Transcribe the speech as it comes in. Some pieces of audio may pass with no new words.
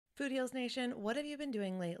Food Heals Nation, what have you been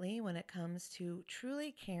doing lately when it comes to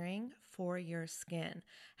truly caring for your skin?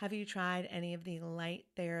 Have you tried any of the light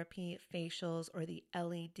therapy facials or the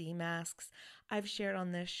LED masks? I've shared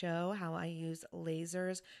on this show how I use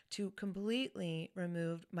lasers to completely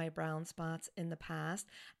remove my brown spots in the past,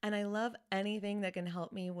 and I love anything that can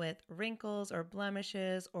help me with wrinkles or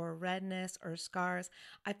blemishes or redness or scars.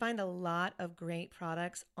 I find a lot of great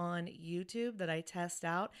products on YouTube that I test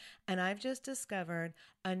out, and I've just discovered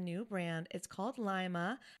a new brand. It's called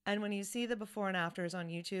Lima. And when you see the before and afters on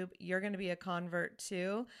YouTube, you're going to be a convert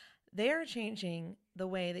too. They are changing the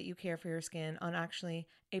way that you care for your skin on actually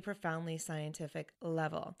a profoundly scientific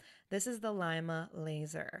level. This is the Lima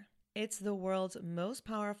laser. It's the world's most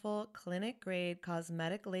powerful clinic-grade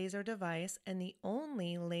cosmetic laser device and the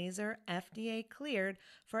only laser FDA cleared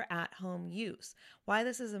for at-home use. Why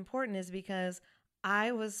this is important is because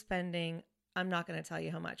I was spending, I'm not going to tell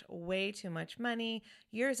you how much, way too much money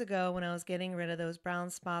years ago when I was getting rid of those brown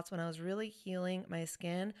spots, when I was really healing my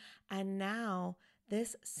skin. And now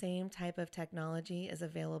this same type of technology is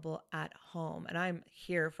available at home, and I'm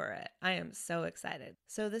here for it. I am so excited.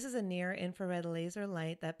 So this is a near-infrared laser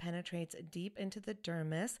light that penetrates deep into the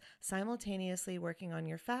dermis, simultaneously working on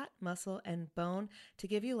your fat, muscle, and bone to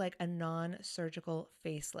give you like a non-surgical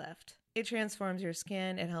facelift. It transforms your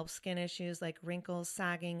skin. It helps skin issues like wrinkles,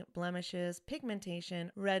 sagging, blemishes,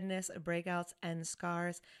 pigmentation, redness, breakouts, and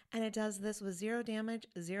scars. And it does this with zero damage,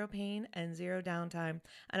 zero pain, and zero downtime.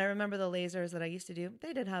 And I remember the lasers that I used to do,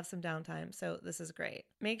 they did have some downtime, so this is great.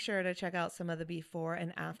 Make sure to check out some of the before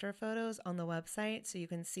and after photos on the website so you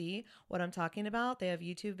can see what I'm talking about. They have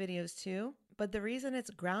YouTube videos too. But the reason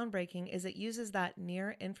it's groundbreaking is it uses that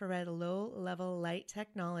near-infrared low-level light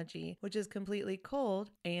technology, which is completely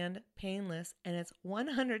cold and painless, and it's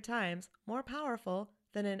 100 times more powerful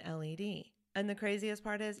than an LED. And the craziest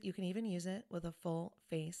part is you can even use it with a full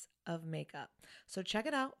face of makeup. So check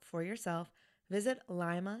it out for yourself. Visit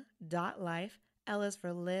lima.life. L is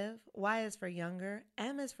for live, Y is for younger,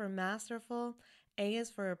 M is for masterful, A is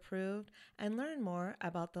for approved, and learn more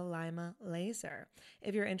about the Lima laser.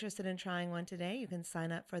 If you're interested in trying one today, you can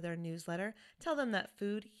sign up for their newsletter. Tell them that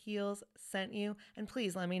Food Heals sent you, and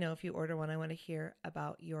please let me know if you order one. I want to hear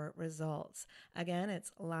about your results. Again,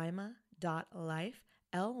 it's lima.life,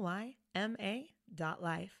 Lyma.life.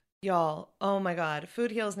 Y'all, oh my God,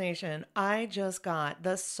 Food Heals Nation, I just got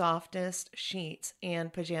the softest sheets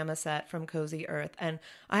and pajama set from Cozy Earth, and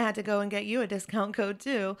I had to go and get you a discount code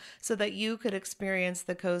too so that you could experience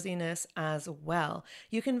the coziness as well.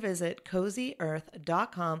 You can visit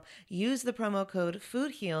CozyEarth.com, use the promo code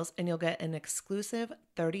FoodHeals, and you'll get an exclusive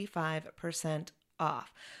 35%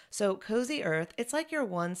 off. So Cozy Earth, it's like your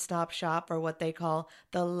one-stop shop for what they call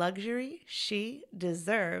the luxury she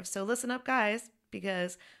deserves. So listen up, guys,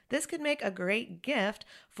 because this could make a great gift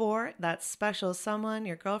for that special someone,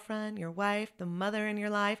 your girlfriend, your wife, the mother in your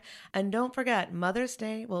life. And don't forget, Mother's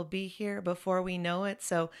Day will be here before we know it.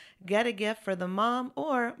 So get a gift for the mom,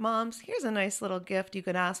 or moms, here's a nice little gift you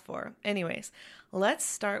could ask for. Anyways, let's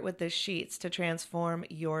start with the sheets to transform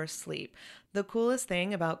your sleep. The coolest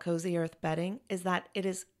thing about Cozy Earth bedding is that it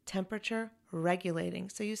is temperature regulating,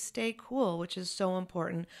 so you stay cool, which is so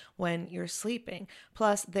important when you're sleeping.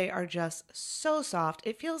 Plus, they are just so soft.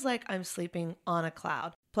 It feels like I'm sleeping on a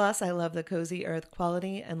cloud. Plus, I love the Cozy Earth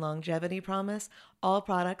quality and longevity promise. All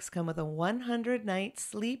products come with a 100-night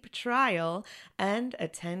sleep trial and a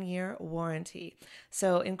 10-year warranty.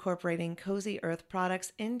 So incorporating Cozy Earth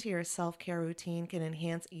products into your self-care routine can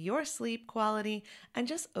enhance your sleep quality and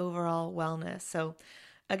just overall wellness. So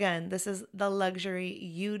again, this is the luxury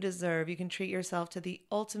you deserve. You can treat yourself to the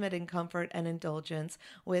ultimate in comfort and indulgence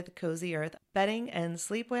with Cozy Earth bedding and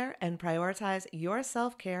sleepwear, and prioritize your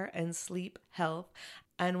self-care and sleep health.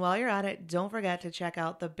 And while you're at it, don't forget to check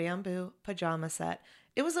out the bamboo pajama set.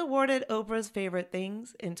 It was awarded Oprah's Favorite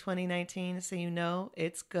Things in 2019, so you know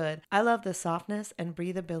it's good. I love the softness and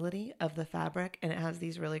breathability of the fabric, and it has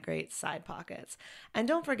these really great side pockets. And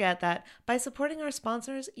don't forget that by supporting our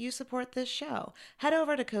sponsors, you support this show. Head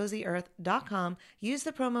over to CozyEarth.com, use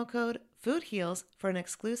the promo code FoodHeals for an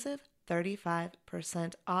exclusive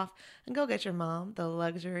 35% off, and go get your mom the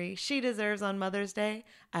luxury she deserves on Mother's Day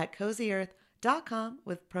at CozyEarth.com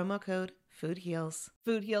with promo code Food Heals.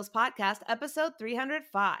 Food Heals Podcast, episode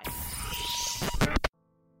 305.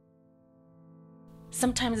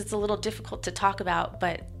 Sometimes it's a little difficult to talk about,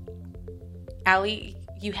 but Allie,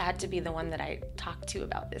 you had to be the one that I talked to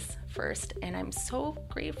about this first. And I'm so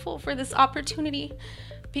grateful for this opportunity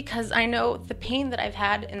because I know the pain that I've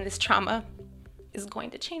had in this trauma is going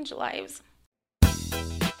to change lives.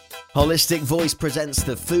 Holistic Voice presents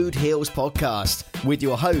the Food Heals podcast with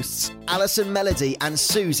your hosts, Alison Melody and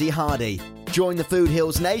Susie Hardy. Join the Food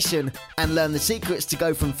Heals Nation and learn the secrets to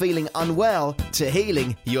go from feeling unwell to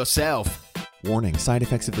healing yourself. Warning, side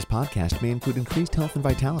effects of this podcast may include increased health and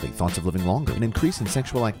vitality, thoughts of living longer, an increase in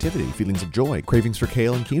sexual activity, feelings of joy, cravings for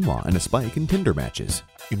kale and quinoa, and a spike in Tinder matches.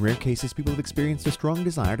 In rare cases, people have experienced a strong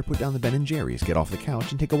desire to put down the Ben & Jerry's, get off the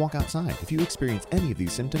couch, and take a walk outside. If you experience any of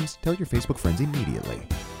these symptoms, tell your Facebook friends immediately.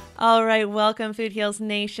 All right, welcome Food Heals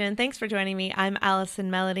Nation. Thanks for joining me. I'm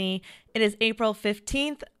Alison Melody. It is April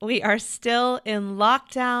 15th. We are still in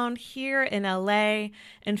lockdown here in LA.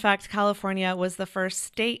 In fact, California was the first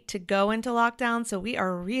state to go into lockdown, so we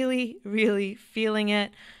are really, really feeling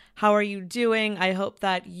it. How are you doing? I hope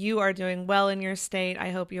that you are doing well in your state.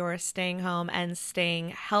 I hope you are staying home and staying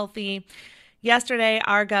healthy. Yesterday,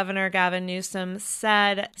 our governor, Gavin Newsom,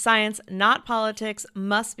 said science, not politics,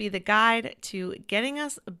 must be the guide to getting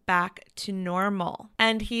us back to normal.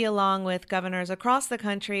 And he, along with governors across the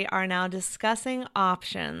country, are now discussing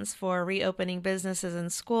options for reopening businesses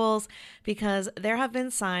and schools because there have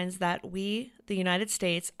been signs that we, the United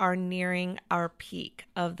States, are nearing our peak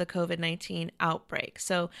of the COVID-19 outbreak.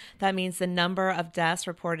 So that means the number of deaths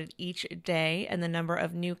reported each day and the number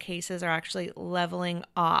of new cases are actually leveling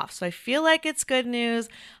off. So I feel like it's good news.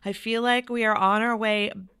 I feel like we are on our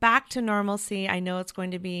way back to normalcy. I know it's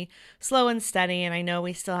going to be slow and steady, and I know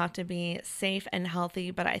we still have to be safe and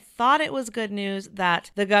healthy, but I thought it was good news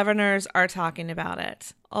that the governors are talking about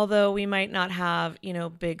it. Although we might not have,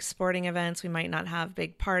 big sporting events, we might not have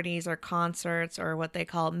big parties or concerts or what they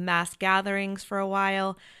call mass gatherings for a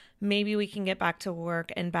while, maybe we can get back to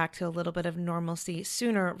work and back to a little bit of normalcy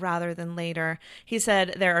sooner rather than later. He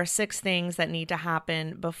said there are 6 things that need to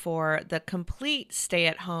happen before the complete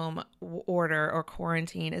stay-at-home order or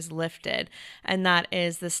quarantine is lifted. And that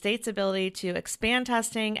is the state's ability to expand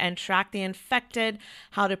testing and track the infected,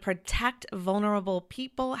 how to protect vulnerable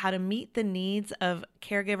people, how to meet the needs of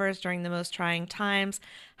caregivers during the most trying times,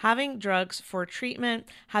 having drugs for treatment,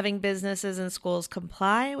 having businesses and schools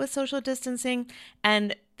comply with social distancing,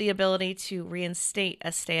 and the ability to reinstate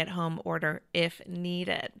a stay-at-home order if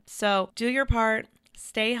needed. So do your part.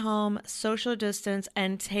 Stay home, social distance,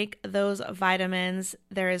 and take those vitamins.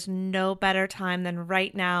 There is no better time than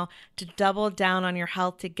right now to double down on your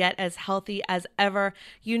health to get as healthy as ever.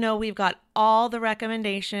 We've got all the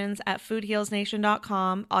recommendations at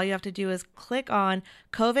foodhealsnation.com. All you have to do is click on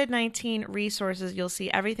COVID-19 resources. You'll see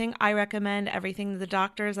everything I recommend, everything the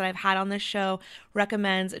doctors that I've had on this show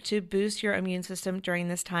recommends to boost your immune system during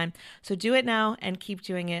this time. So do it now and keep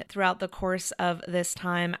doing it throughout the course of this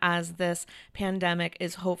time as this pandemic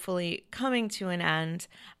is hopefully coming to an end.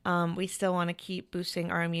 We still want to keep boosting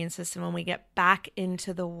our immune system when we get back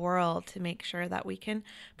into the world to make sure that we can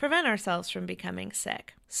prevent ourselves from becoming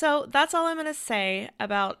sick. So that's all I'm going to say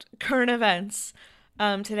about current events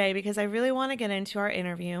today, because I really want to get into our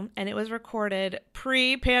interview, and it was recorded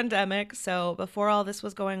pre-pandemic, so before all this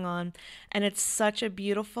was going on, and it's such a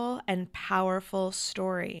beautiful and powerful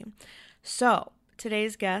story. So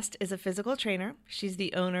today's guest is a physical trainer. She's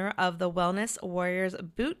the owner of the Wellness Warriors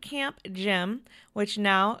Boot Camp Gym, which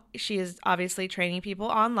now she is obviously training people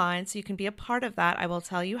online, so you can be a part of that. I will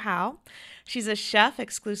tell you how. She's a chef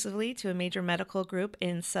exclusively to a major medical group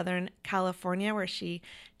in Southern California, where she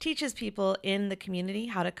teaches people in the community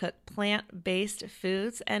how to cook plant-based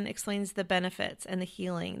foods and explains the benefits and the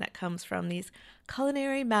healing that comes from these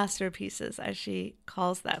culinary masterpieces, as she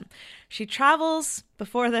calls them. She travels.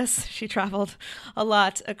 Before this, she traveled a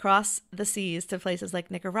lot across the seas to places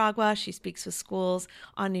like Nicaragua. She speaks with schools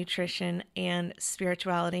on nutrition and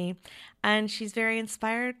spirituality, and she's very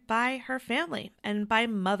inspired by her family and by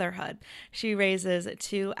motherhood. She raises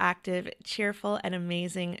 2 active, cheerful, and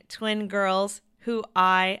amazing twin girls who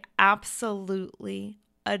I absolutely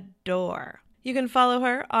adore. You can follow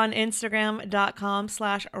her on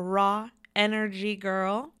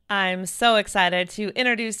Instagram.com/rawenergygirl. I'm so excited to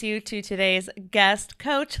introduce you to today's guest,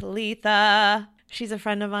 Coach Letha. She's a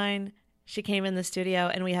friend of mine. She came in the studio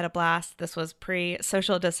and we had a blast. This was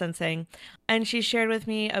pre-social distancing. And she shared with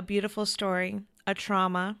me a beautiful story, a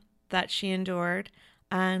trauma that she endured,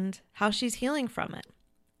 and how she's healing from it.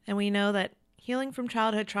 And we know that healing from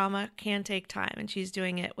childhood trauma can take time, and she's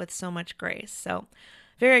doing it with so much grace. So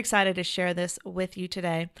very excited to share this with you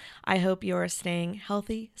today. I hope you're staying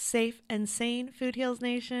healthy, safe, and sane, Food Heals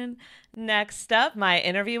Nation. Next up, my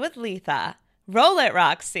interview with Letha. Roll it,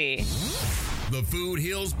 Roxy. The Food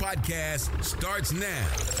Heals Podcast starts now.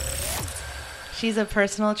 She's a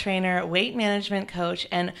personal trainer, weight management coach,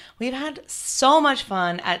 and we've had so much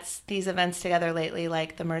fun at these events together lately,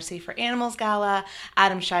 like the Mercy for Animals Gala,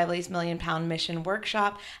 Adam Shively's Million Pound Mission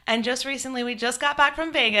Workshop, and just recently we just got back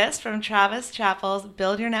from Vegas from Travis Chappell's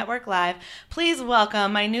Build Your Network Live. Please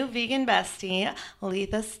welcome my new vegan bestie,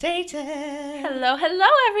 Letha Staten. Hello,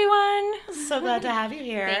 everyone. So glad to have you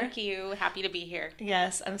here. Thank you. Happy to be here.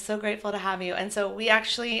 Yes, I'm so grateful to have you. And so we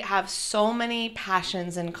actually have so many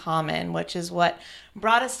passions in common, which is what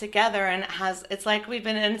brought us together, and it's like we've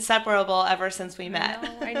been inseparable ever since we met.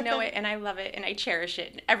 I know it, and I love it, and I cherish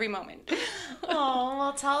it every moment. Oh,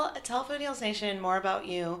 well, tell Food Heals Nation more about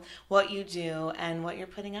you, what you do, and what you're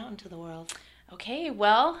putting out into the world. Okay,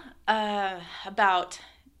 well, about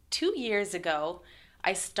 2 years ago,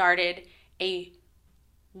 I started a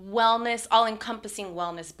all-encompassing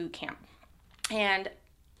wellness boot camp. And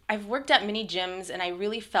I've worked at many gyms, and I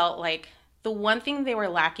really felt like the one thing they were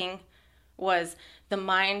lacking was the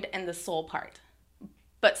mind and the soul part.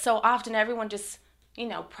 But so often everyone just,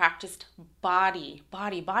 practiced body.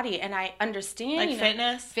 And I understand. Like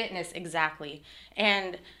fitness? Fitness, exactly.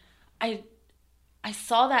 And I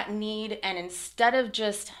saw that need, and instead of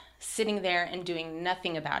just sitting there and doing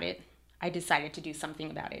nothing about it, I decided to do something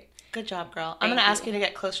about it. Good job, girl. I'm going to ask you to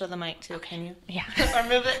get closer to the mic, too. Can you? Yeah. Or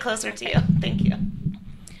move it closer to you. Thank you.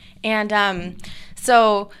 And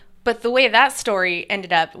but the way that story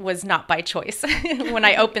ended up was not by choice. When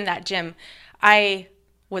I opened that gym, I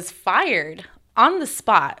was fired on the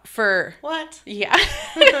spot for... What? Yeah.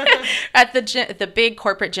 At the big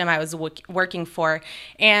corporate gym I was working for.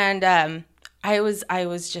 And I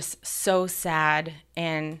was just so sad,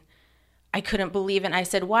 and I couldn't believe it. And I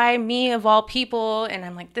said, why me of all people? And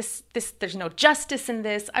I'm like, this, there's no justice in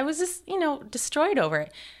this. I was just, destroyed over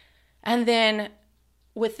it. And then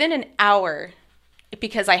within an hour,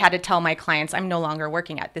 because I had to tell my clients I'm no longer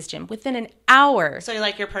working at this gym, within an hour. So you're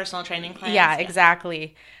like your personal training clients? Yeah,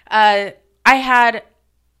 exactly. I had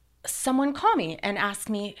someone call me and ask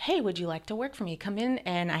me, hey, would you like to work for me? Come in,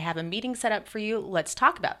 and I have a meeting set up for you. Let's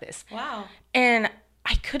talk about this. Wow. And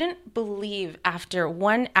I couldn't believe after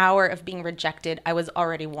 1 hour of being rejected, I was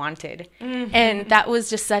already wanted. Mm-hmm. And that was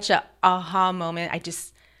just such a aha moment.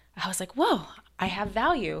 I was like, whoa, I have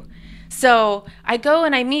value. So I go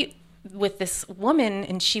and I meet with this woman,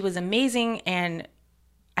 and she was amazing. And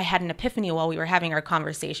I had an epiphany while we were having our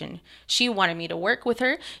conversation. She wanted me to work with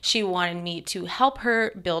her. She wanted me to help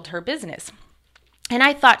her build her business. And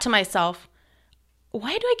I thought to myself,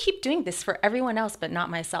 why do I keep doing this for everyone else but not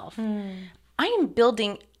myself? I am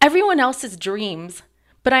building everyone else's dreams,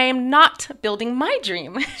 but I am not building my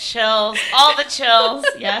dream. Chills, all the chills,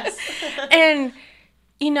 yes. And,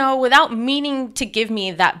 without meaning to give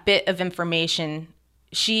me that bit of information,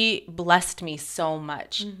 she blessed me so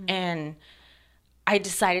much. Mm-hmm. And I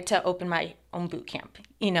decided to open my own boot camp,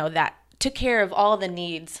 that took care of all the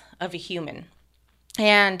needs of a human.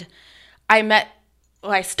 And I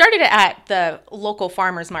started at the local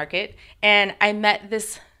farmer's market, and I met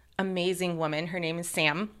this amazing woman. Her name is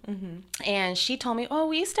Sam. Mm-hmm. And she told me,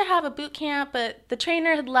 we used to have a boot camp, but the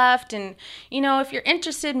trainer had left. And, if you're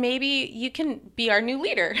interested, maybe you can be our new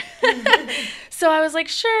leader. Mm-hmm. So I was like,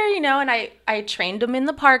 sure, and I trained them in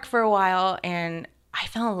the park for a while, and I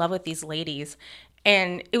fell in love with these ladies.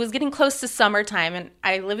 And it was getting close to summertime, and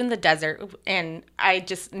I live in the desert, and I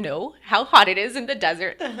just know how hot it is in the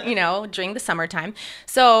desert, during the summertime.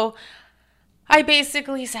 So I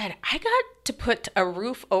basically said, I got to put a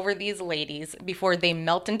roof over these ladies before they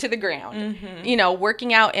melt into the ground. Mm-hmm.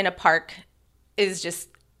 Working out in a park is just,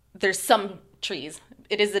 there's some trees.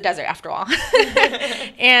 It is the desert after all.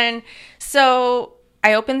 And so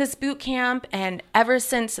I opened this boot camp, and ever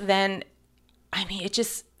since then,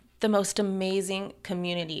 the most amazing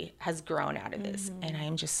community has grown out of this. Mm-hmm. And I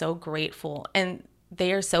am just so grateful. And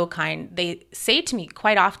they are so kind. They say to me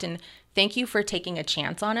quite often, thank you for taking a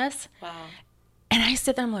chance on us. Wow. And I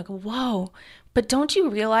sit there, I'm like, whoa, but don't you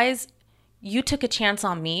realize you took a chance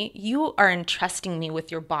on me? You are entrusting me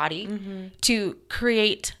with your body to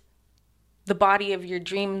create the body of your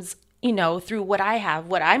dreams, through what I have,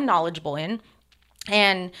 what I'm knowledgeable in.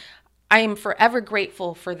 And I am forever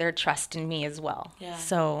grateful for their trust in me as well. Yeah.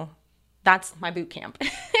 So that's my boot camp.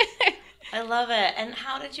 I love it. And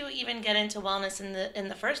how did you even get into wellness in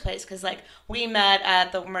the first place? Because we met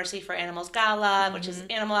at the Mercy for Animals Gala, which is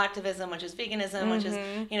animal activism, which is veganism, which is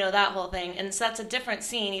that whole thing. And so that's a different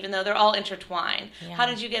scene, even though they're all intertwined. Yeah. How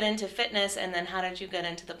did you get into fitness, and then how did you get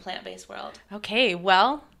into the plant-based world? Okay,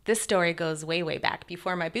 well, this story goes way, way back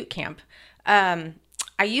before my boot camp. I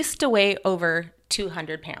used to weigh over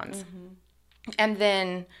 200 pounds, and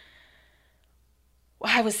then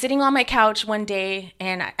I was sitting on my couch one day,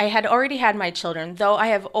 and I had already had my children, though I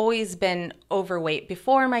have always been overweight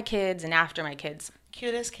before my kids and after my kids.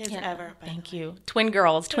 Cutest kids ever. Thank you. Twin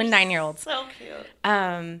girls, twin 9-year-olds. So cute.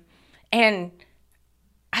 And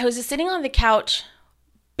I was just sitting on the couch,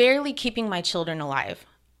 barely keeping my children alive,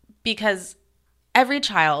 because every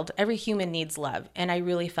child, every human needs love. And I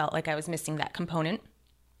really felt like I was missing that component.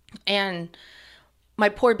 And my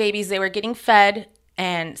poor babies, they were getting fed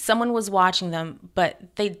and someone was watching them,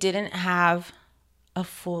 but they didn't have a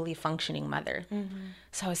fully functioning mother.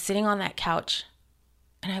 So I was sitting on that couch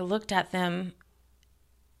and I looked at them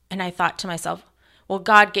and I thought to myself, well,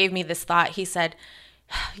 God gave me this thought. He said,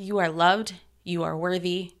 you are loved, you are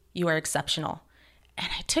worthy, you are exceptional. And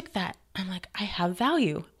I took that. I'm like, I have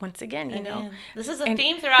value once again, you know. This is a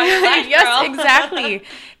theme throughout your life, yes, girl. exactly.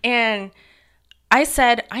 And I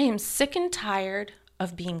said, I am sick and tired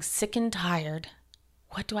of being sick and tired.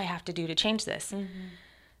 What do I have to do to change this?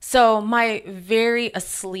 So my very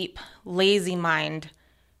asleep, lazy mind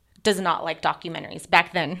does not like documentaries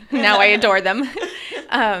back then. Now I adore them.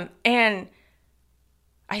 And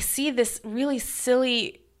I see this really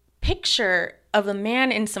silly picture of a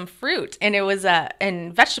man in some fruit, and it was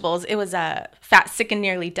and vegetables. It was fat, sick, and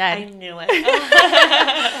nearly dead. I knew it.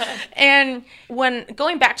 And when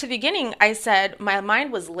going back to the beginning, I said my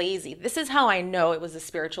mind was lazy. This is how I know it was a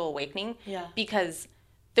spiritual awakening. Yeah. Because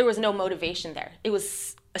there was no motivation there. It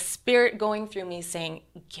was a spirit going through me saying,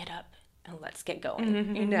 "Get up and let's get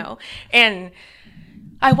going." You know. And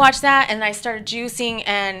I watched that, and I started juicing,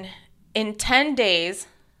 and in 10 days,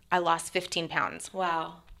 I lost 15 pounds.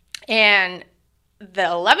 Wow. And the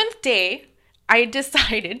 11th day, I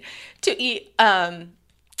decided to eat a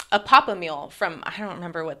Papa meal from, I don't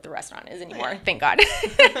remember what the restaurant is anymore, thank God.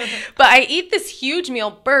 But I eat this huge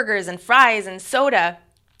meal, burgers and fries and soda.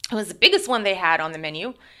 It was the biggest one they had on the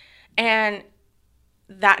menu. And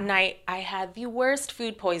that night, I had the worst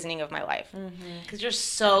food poisoning of my life. Because you're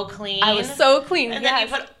so clean. I was so clean, And yes.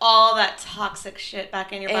 then you put all that toxic shit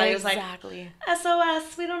back in your body. Exactly. It was like,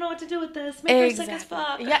 SOS, we don't know what to do with this. Make her sick as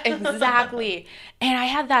fuck. Yeah, exactly. And I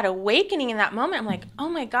had that awakening in that moment. I'm like, oh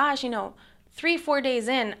my gosh, 3-4 days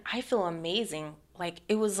in, I feel amazing. Like,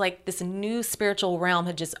 it was like this new spiritual realm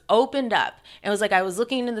had just opened up. It was like I was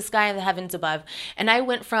looking into the sky and the heavens above. And I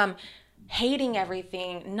went from hating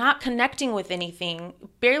everything, not connecting with anything,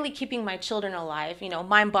 barely keeping my children alive,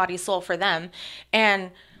 mind, body, soul for them.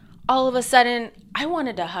 And all of a sudden, I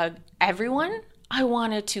wanted to hug everyone. I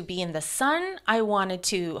wanted to be in the sun. I wanted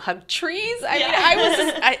to hug trees.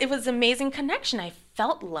 It was an amazing connection. I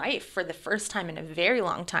felt life for the first time in a very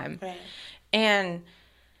long time. Right. And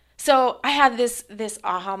so I had this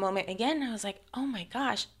aha moment again. I was like, oh my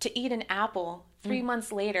gosh, to eat an apple 3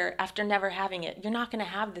 months later after never having it, you're not going to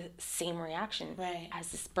have the same reaction as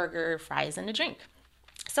this burger, fries, and a drink,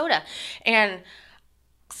 soda. And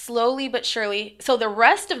slowly but surely, so the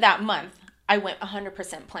rest of that month, I went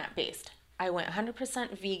 100% plant-based. I went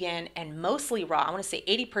 100% vegan and mostly raw. I want to say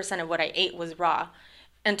 80% of what I ate was raw,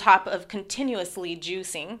 on top of continuously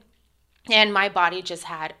juicing. And my body just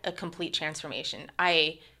had a complete transformation.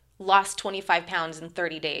 I lost 25 pounds in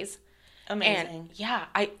 30 days. Amazing. And yeah,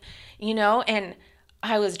 and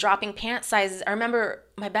I was dropping pant sizes. I remember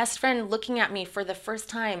my best friend looking at me for the first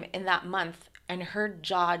time in that month, and her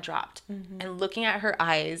jaw dropped. And looking at her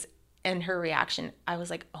eyes and her reaction, I was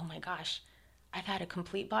like, oh my gosh, I've had a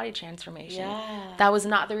complete body transformation. Yeah. That was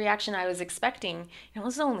not the reaction I was expecting. It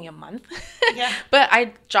was only a month. Yeah. But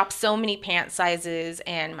I dropped so many pant sizes,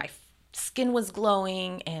 and my skin was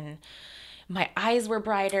glowing, and my eyes were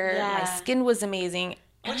brighter. Yeah. My skin was amazing.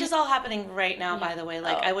 Which is all happening right now, by the way.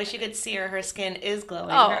 Like, I wish you could see her. Her skin is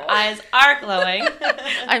glowing. Oh. Her eyes are glowing.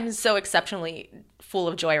 I'm so exceptionally full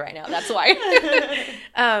of joy right now. That's why.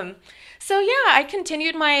 So yeah, I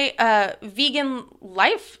continued my vegan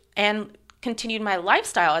life and continued my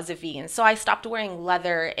lifestyle as a vegan. So I stopped wearing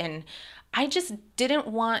leather, and I just didn't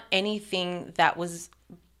want anything that was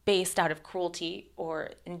based out of cruelty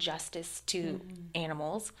or injustice to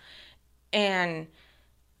animals. And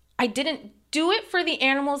I didn't do it for the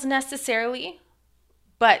animals necessarily,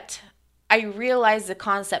 but I realized the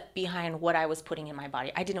concept behind what I was putting in my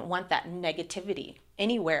body. I didn't want that negativity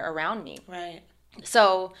anywhere around me. Right.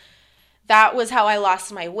 So that was how I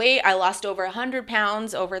lost my weight. I lost over 100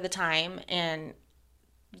 pounds over the time. And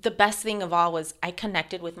the best thing of all was I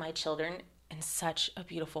connected with my children in such a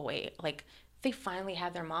beautiful way. Like, they finally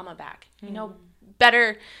had their mama back.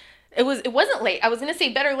 Better. It wasn't late. I was going to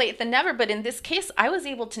say better late than never, but in this case, I was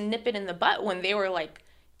able to nip it in the butt when they were like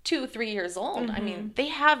 2-3 years old. I mean, they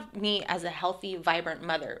have me as a healthy, vibrant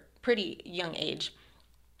mother, pretty young age.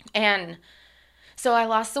 And so I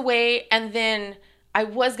lost the weight, and then I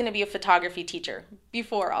was going to be a photography teacher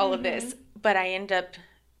before all of this, but I ended up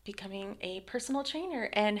becoming a personal trainer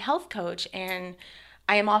and health coach. And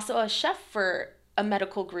I am also a chef for a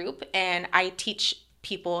medical group, and I teach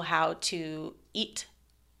people how to eat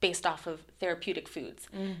based off of therapeutic foods.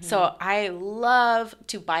 So I love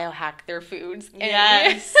to biohack their foods.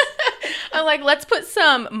 Yes. I'm like, let's put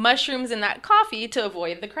some mushrooms in that coffee to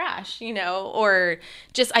avoid the crash, or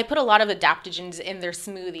just I put a lot of adaptogens in their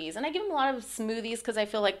smoothies, and I give them a lot of smoothies because I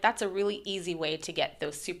feel like that's a really easy way to get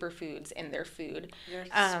those superfoods in their food. You're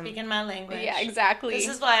speaking my language. Yeah, exactly. This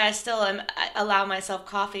is why I allow myself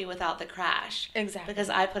coffee without the crash. Exactly. Because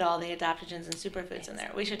I put all the adaptogens and superfoods in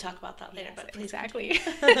there. We should talk about that later, but please. Exactly.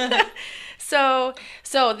 So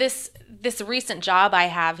this recent job I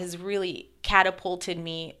have has really catapulted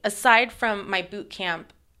me. Aside from my boot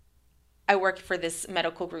camp, I work for this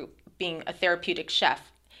medical group being a therapeutic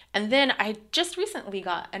chef. And then I just recently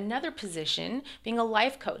got another position being a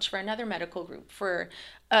life coach for another medical group for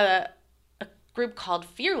a group called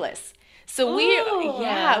Fearless. So we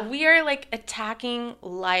are like attacking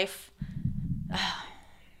life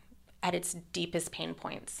at its deepest pain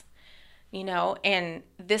points, and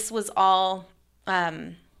this was all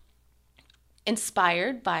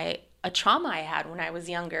inspired by a trauma I had when I was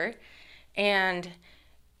younger. And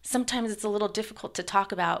sometimes it's a little difficult to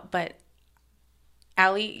talk about, but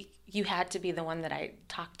Allie, you had to be the one that I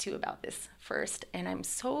talked to about this first. And I'm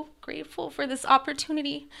so grateful for this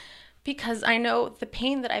opportunity because I know the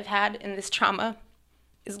pain that I've had in this trauma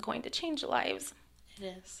is going to change lives.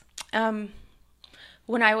 It is.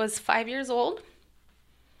 When I was 5 years old,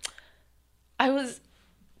 I was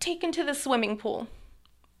taken to the swimming pool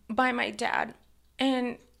by my dad,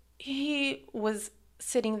 and he was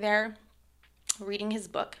sitting there reading his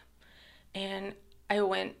book, and I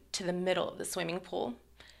went to the middle of the swimming pool,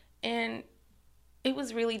 and it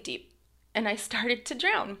was really deep, and I started to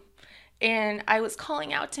drown, and I was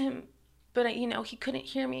calling out to him, but he couldn't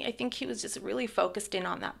hear me. I think he was just really focused in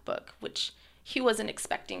on that book, which he wasn't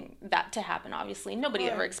expecting that to happen. Obviously, nobody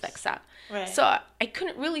ever expects that. Right. So I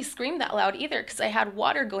couldn't really scream that loud either because I had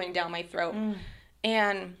water going down my throat.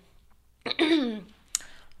 And and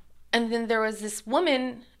then there was this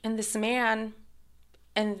woman and this man,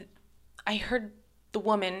 and I heard the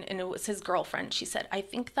woman, and it was his girlfriend. She said, "I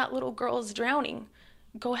think that little girl is drowning.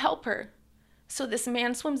 Go help her." So this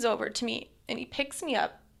man swims over to me, and he picks me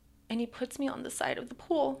up, and he puts me on the side of the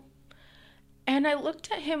pool. And I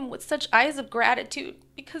looked at him with such eyes of gratitude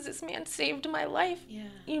because this man saved my life. Yeah.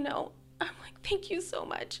 I'm like, thank you so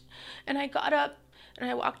much. And I got up and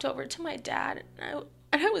I walked over to my dad, and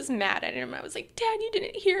I was mad at him. I was like, "Dad, you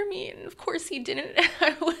didn't hear me." And of course he didn't.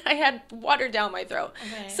 I had water down my throat.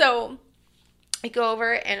 Okay. So I go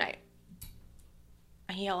over and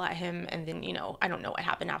I yell at him, and then, I don't know what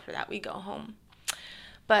happened after that. We go home.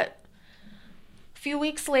 But a few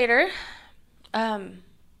weeks later, I'm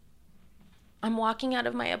walking out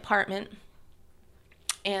of my apartment,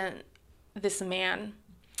 and this man,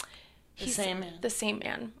 the same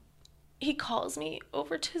man, he calls me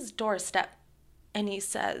over to his doorstep, and he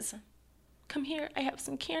says, "Come here, I have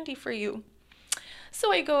some candy for you."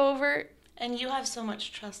 So I go over. And you have so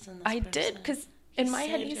much trust in this I person. did, because in my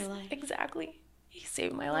head, saved your life. Exactly, he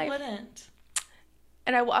saved my Who life. wouldn't?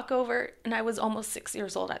 And I walk over, and I was almost 6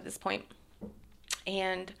 years old at this point.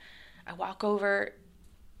 And I walk over,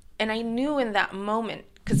 and I knew in that moment,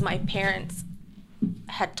 because my parents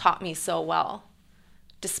had taught me so well,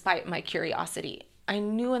 despite my curiosity, I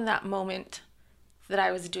knew in that moment that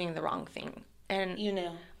I was doing the wrong thing. And you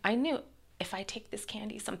knew. I knew if I take this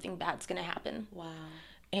candy, something bad's going to happen. Wow.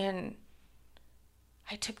 And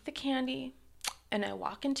I took the candy, and I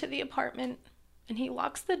walk into the apartment, and he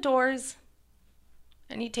locks the doors,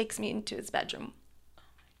 and he takes me into his bedroom.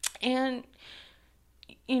 And,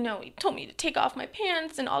 he told me to take off my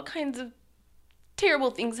pants, and all kinds of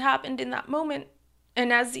terrible things happened in that moment.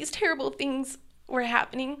 And as these terrible things were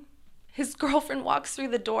happening, his girlfriend walks through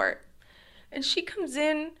the door, and she comes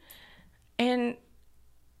in, and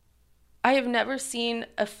I have never seen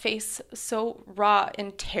a face so raw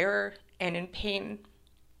in terror and in pain.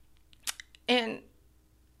 And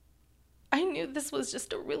I knew this was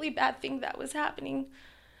just a really bad thing that was happening.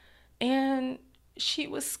 And she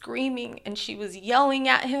was screaming, and she was yelling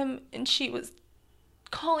at him, and she was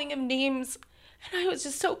calling him names. And I was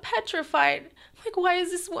just so petrified. Like, why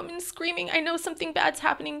is this woman screaming? I know something bad's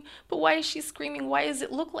happening, but why is she screaming? Why does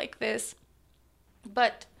it look like this?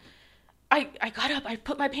 But I got up, I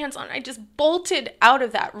put my pants on, I just bolted out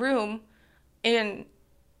of that room, and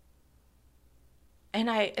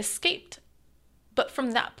I escaped. But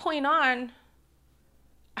from that point on,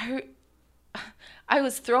 I I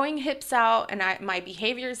was throwing hips out, and my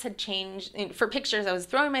behaviors had changed. For pictures, I was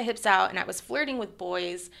throwing my hips out, and I was flirting with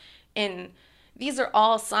boys. And these are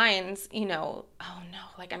all signs, oh no,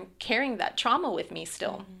 like I'm carrying that trauma with me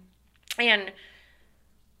still.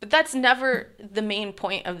 But that's never the main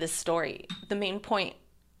point of this story. The main point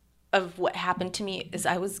of what happened to me is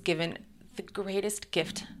I was given the greatest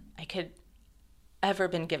gift I could ever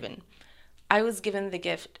been given. I was given the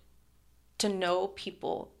gift to know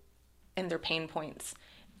people and their pain points,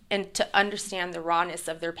 and to understand the rawness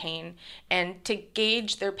of their pain, and to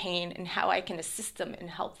gauge their pain and how I can assist them and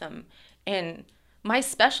help them. And my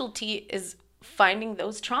specialty is finding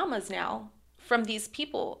those traumas now from these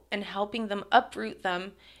people and helping them uproot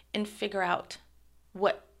them and figure out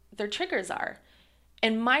what their triggers are.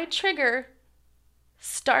 And my trigger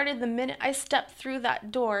started the minute I stepped through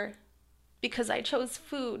that door, because I chose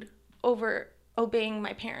food over obeying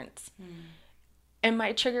my parents. And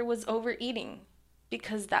my trigger was overeating,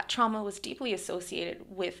 because that trauma was deeply associated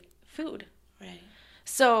with food. Right.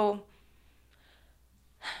 So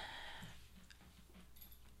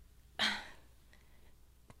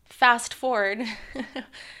fast forward,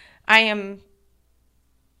 I am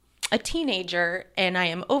a teenager and I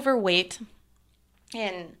am overweight,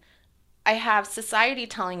 and I have society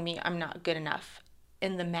telling me I'm not good enough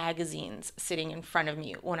in the magazines sitting in front of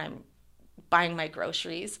me when I'm buying my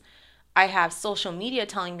groceries. I have social media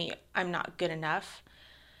telling me I'm not good enough.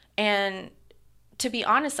 And to be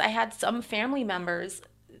honest, I had some family members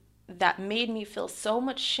that made me feel so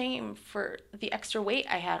much shame for the extra weight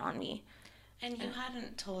I had on me. And you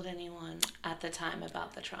hadn't told anyone at the time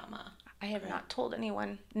about the trauma? I have not told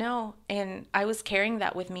anyone, no. And I was carrying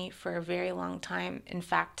that with me for a very long time. In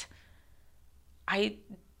fact, I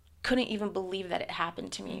couldn't even believe that it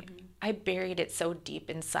happened to me. I buried it so deep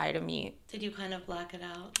inside of me. Did you kind of black it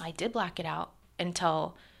out? I did black it out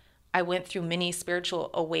until I went through many spiritual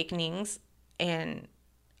awakenings, and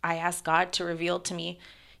I asked God to reveal to me,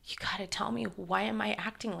 you got to tell me, why am I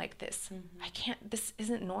acting like this? I can't, this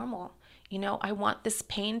isn't normal. I want this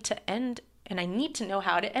pain to end, and I need to know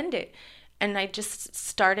how to end it. And I just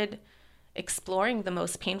started exploring the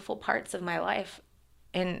most painful parts of my life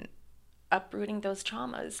and uprooting those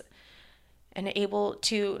traumas, and able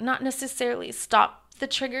to not necessarily stop the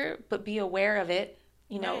trigger, but be aware of it,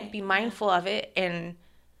 be mindful of it. And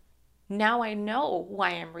now I know why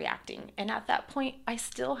I'm reacting. And at that point, I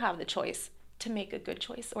still have the choice to make a good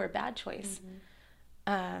choice or a bad choice.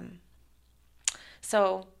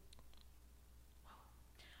 So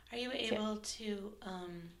are you able to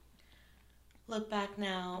look back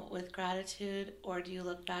now with gratitude, or do you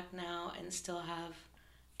look back now and still have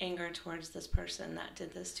anger towards this person that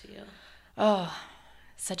did this to you? Oh,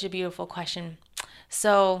 such a beautiful question.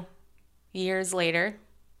 So years later,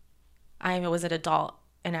 I was an adult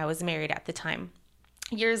and I was married at the time.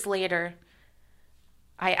 Years later,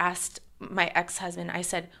 I asked my ex-husband, I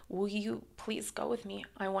said, will you please go with me?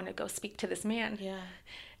 I want to go speak to this man. Yeah.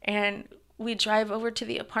 And we drive over to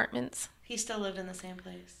the apartments. He still lived in the same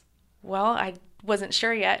place? Well, I wasn't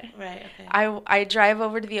sure yet. Right, okay. I drive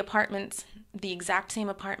over to the apartments, the exact same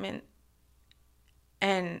apartment,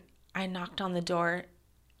 and I knocked on the door,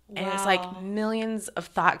 and it's like millions of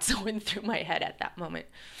thoughts went through my head at that moment.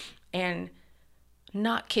 And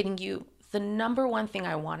not kidding you, the number one thing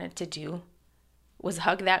I wanted to do was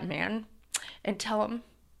hug that man and tell him,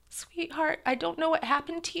 sweetheart, I don't know what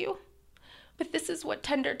happened to you, but this is what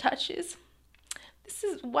tender touch is. This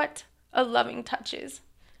is what a loving touch is.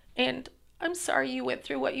 And I'm sorry you went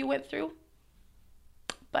through what you went through,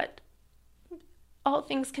 but all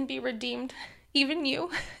things can be redeemed, even you.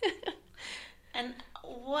 And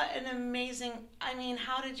what an amazing,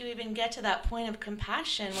 how did you even get to that point of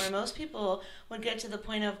compassion where most people would get to the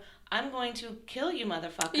point of, I'm going to kill you,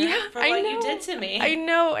 motherfucker, for what you did to me. I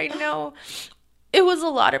know. It was a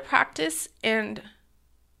lot of practice, and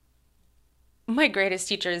my greatest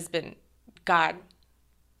teacher has been God.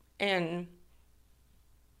 And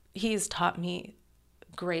He's taught me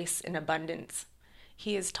grace and abundance.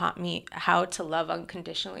 He has taught me how to love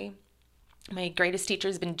unconditionally. My greatest teacher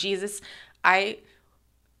has been Jesus. I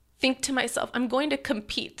think to myself, I'm going to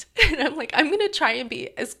compete. And I'm like, I'm going to try and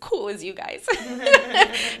be as cool as you guys.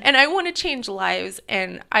 And I want to change lives.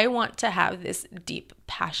 And I want to have this deep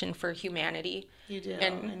passion for humanity. You do,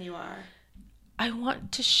 and you are. I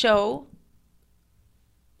want to show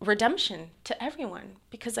redemption to everyone,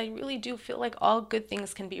 because I really do feel like all good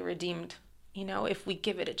things can be redeemed, if we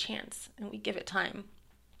give it a chance and we give it time.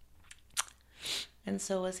 And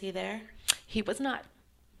so was he there? He was not.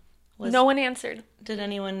 No one answered. Did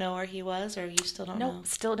anyone know where he was, or you still don't know? No,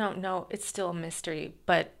 still don't know. It's still a mystery.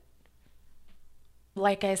 But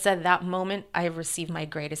like I said, that moment I received my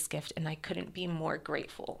greatest gift, and I couldn't be more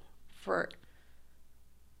grateful for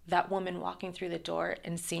that woman walking through the door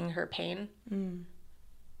and seeing her pain.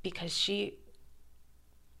 Because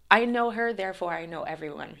I know her, therefore I know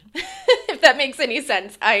everyone. If that makes any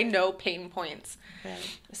sense. I know pain points.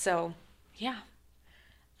 Right. So, yeah.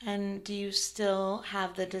 And do you still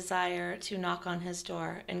have the desire to knock on his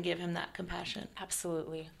door and give him that compassion?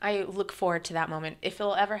 Absolutely. I look forward to that moment. If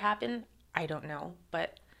it'll ever happen, I don't know.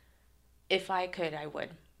 But if I could, I would.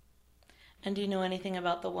 And do you know anything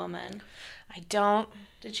about the woman? I don't.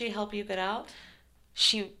 Did she help you get out?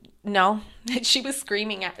 No. She was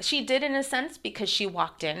screaming she did in a sense, because she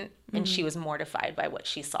walked in and she was mortified by what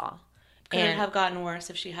she saw. Could it have gotten worse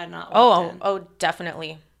if she had not walked in? Oh,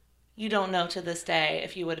 definitely. You don't know to this day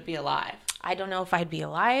if you would be alive. I don't know if I'd be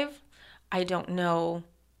alive. I don't know.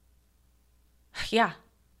 Yeah.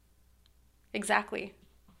 Exactly.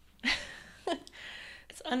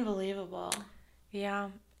 It's unbelievable. Yeah.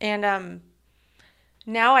 And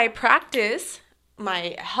now I practice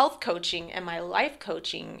my health coaching and my life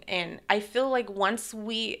coaching, and I feel like once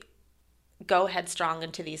we go headstrong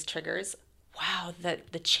into these triggers, wow,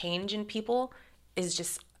 the change in people is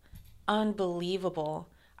just unbelievable.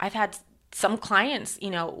 I've had some clients,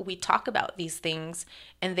 we talk about these things,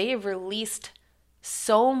 and they have released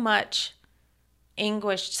so much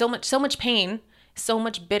anguish, so much pain, so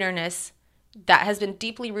much bitterness that has been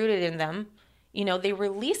deeply rooted in them. They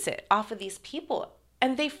release it off of these people,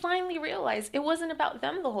 and they finally realize it wasn't about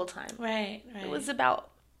them the whole time. Right. It was about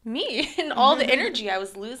me and all the energy I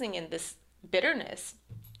was losing in this bitterness,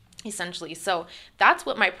 essentially. So that's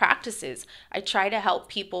what my practice is. I try to help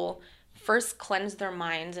people first cleanse their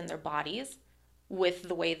minds and their bodies with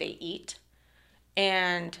the way they eat.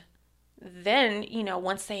 And then,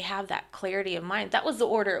 once they have that clarity of mind, that was the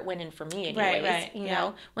order it went in for me anyways. Right. You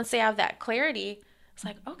know, once they have that clarity, it's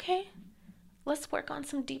like, okay, let's work on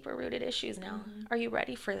some deeper rooted issues now. Are you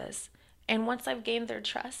ready for this? And once I've gained their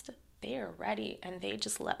trust, they are ready, and they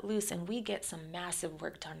just let loose, and we get some massive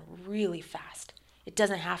work done really fast. It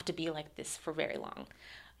doesn't have to be like this for very long.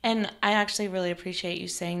 And I actually really appreciate you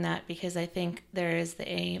saying that, because I think there is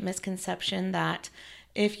a misconception that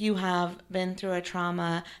if you have been through a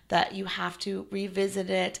trauma, that you have to revisit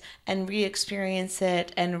it and re-experience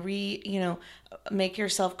it and make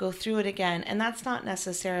yourself go through it again. And that's not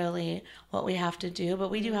necessarily what we have to do, but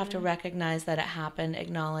we do have to recognize that it happened,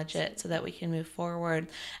 acknowledge it, so that we can move forward.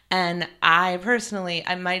 And I personally,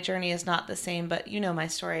 my journey is not the same, but you know my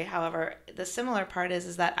story. However, the similar part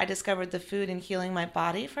is that I discovered the food and healing my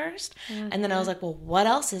body first. And then I was like, well, what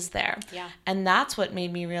else is there? Yeah. And that's what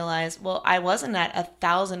made me realize, well, I wasn't at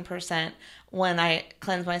 1,000% when I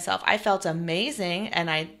cleansed myself. I felt amazing,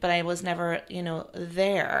 but I was never,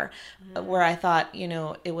 there where I thought,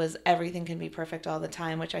 it was everything can be perfect all the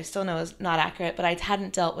time, which I still know is not accurate, but I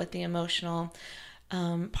hadn't dealt with the emotional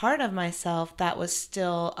part of myself that was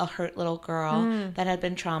still a hurt little girl that had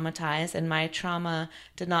been traumatized. And my trauma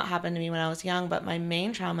did not happen to me when I was young, but my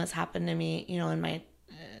main traumas happened to me, in my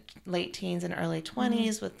late teens and early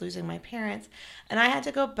 20s with losing my parents. And I had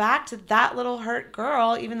to go back to that little hurt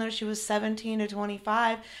girl, even though she was 17 to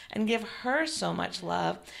 25, and give her so much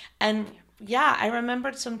love. And yeah, I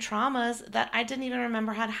remembered some traumas that I didn't even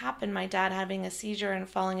remember had happened. My dad having a seizure and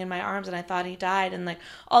falling in my arms, and I thought he died, and like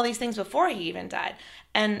all these things before he even died.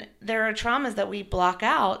 And there are traumas that we block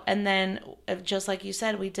out, and then just like you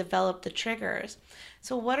said, we develop the triggers.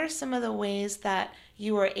 So what are some of the ways that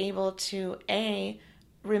you were able to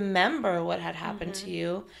remember what had happened to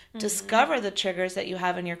you, discover the triggers that you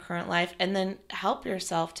have in your current life, and then help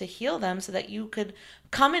yourself to heal them so that you could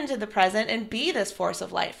come into the present and be this force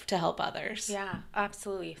of life to help others? Yeah,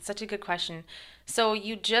 absolutely. Such a good question. So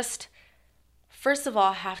you just, first of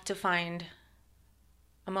all, have to find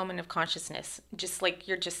a moment of consciousness. Just like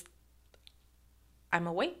I'm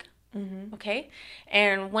awake. Okay?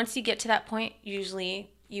 And once you get to that point,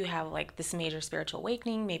 usually you have like this major spiritual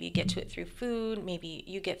awakening. Maybe you get to it through food. Maybe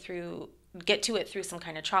you get to it through some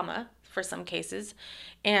kind of trauma for some cases.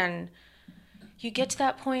 And you get to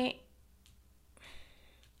that point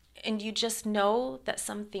and you just know that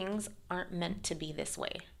some things aren't meant to be this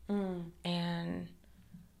way. And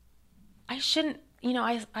I shouldn't,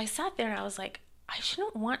 I sat there and I was like, I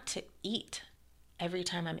shouldn't want to eat every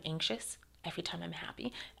time I'm anxious, every time I'm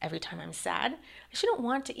happy, every time I'm sad. I shouldn't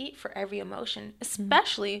want to eat for every emotion,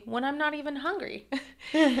 especially when I'm not even hungry.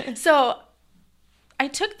 So I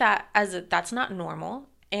took that as that's not normal.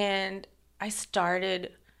 And I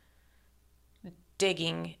started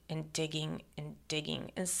digging and digging and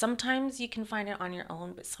digging. And sometimes you can find it on your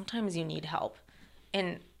own, but sometimes you need help.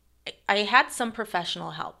 And I had some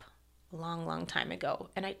professional help. a long, long time ago.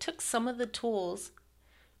 And I took some of the tools,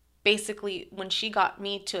 basically, when she got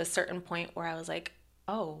me to a certain point where I was like,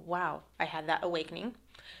 oh, wow, I had that awakening.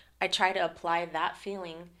 I try to apply that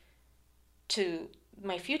feeling to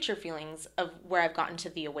my future feelings of where I've gotten to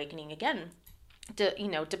the awakening again,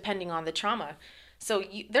 depending on the trauma. So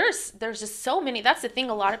there's just so many. That's the thing.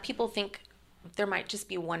 A lot of people think there might just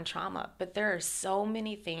be one trauma, but there are so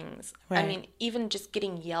many things. Right. I mean, even just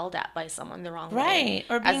getting yelled at by someone the wrong way. Right.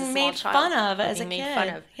 Or being made fun of as a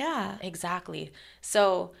kid. Yeah. Exactly.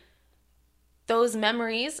 So those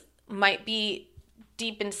memories might be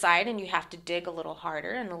deep inside and you have to dig a little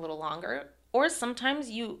harder and a little longer. Or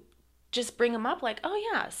sometimes you just bring them up like, oh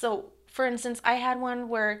yeah. So for instance, I had one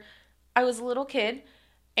where I was a little kid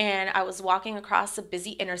and I was walking across a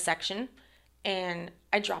busy intersection and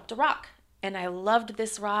I dropped a rock. And I loved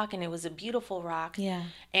this rock, and it was a beautiful rock. Yeah.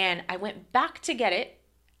 And I went back to get it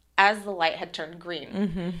as the light had turned green.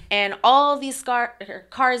 Mm-hmm. And all these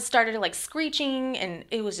cars started like screeching, and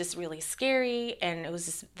it was just really scary. And it was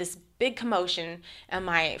just this big commotion. And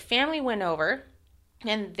my family went over,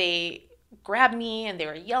 and they grabbed me, and they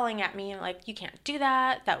were yelling at me, and like, you can't do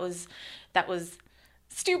that. That was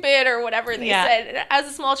stupid or whatever they said. And as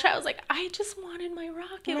a small child, I was like, I just wanted my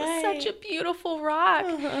rock. It was such a beautiful rock.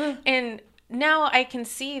 And now I can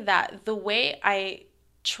see that the way I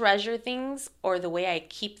treasure things or the way I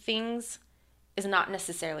keep things is not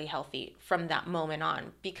necessarily healthy from that moment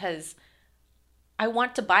on, because I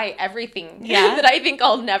want to buy everything that I think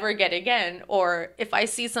I'll never get again. Or if I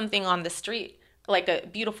see something on the street, like a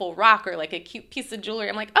beautiful rock or like a cute piece of jewelry,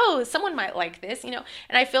 I'm like, oh, someone might like this, And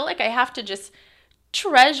I feel like I have to just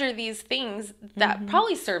treasure these things that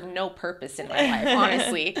probably serve no purpose in my life,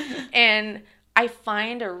 honestly. And I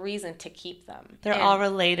find a reason to keep them. They're all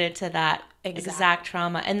related to that exact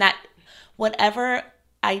trauma. And that whatever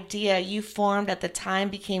idea you formed at the time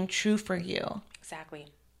became true for you. Exactly.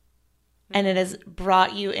 And it has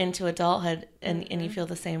brought you into adulthood, and you feel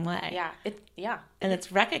the same way. Yeah. And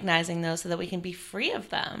it's recognizing those so that we can be free of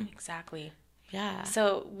them. Exactly. Yeah.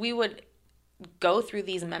 So we would go through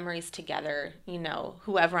these memories together,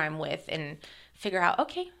 whoever I'm with, and figure out,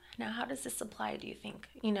 okay, now how does this apply, do you think?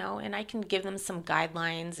 And I can give them some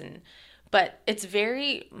guidelines, but it's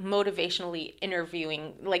very motivationally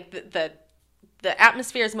interviewing. Like the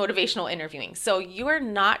atmosphere is motivational interviewing. So you are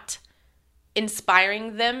not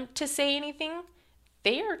inspiring them to say anything.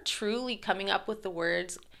 They are truly coming up with the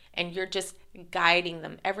words, and you're just guiding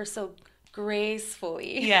them ever so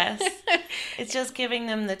gracefully. Yes. It's just giving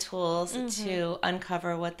them the tools to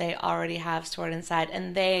uncover what they already have stored inside,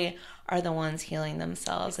 and they are the ones healing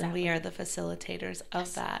themselves, and we are the facilitators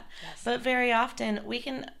of that. Yes. But very often we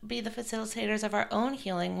can be the facilitators of our own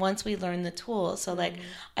healing once we learn the tools. So like,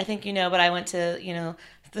 I think but I went to,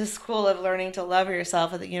 the School of Learning to Love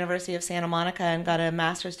Yourself at the University of Santa Monica and got a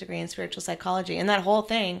master's degree in spiritual psychology. And that whole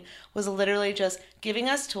thing was literally just giving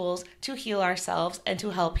us tools to heal ourselves and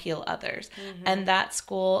to help heal others. And that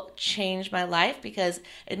school changed my life because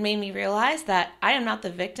it made me realize that I am not the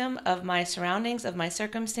victim of my surroundings, of my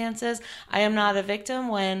circumstances. I am not a victim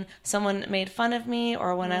when someone made fun of me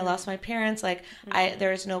or when I lost my parents. Like,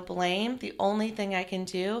 there is no blame. The only thing I can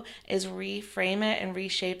do is reframe it and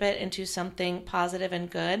reshape it into something positive and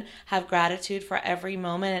good. Have gratitude for every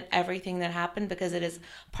moment and everything that happened, because it is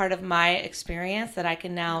part of my experience that I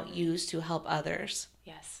can now use to help others.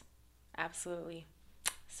 Yes, absolutely.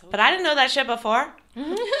 But I didn't know that shit before. I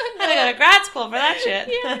had to go to grad school for that shit.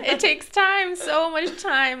 Yeah, it takes time, so much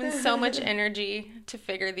time and so much energy to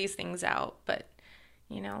figure these things out. But,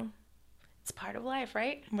 it's part of life,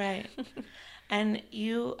 right? Right. And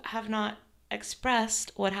you have not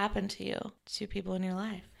expressed what happened to you to people in your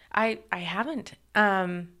life. I haven't.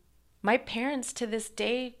 My parents to this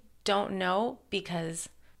day don't know, because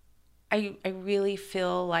I really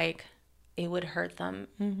feel like it would hurt them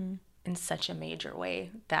in such a major way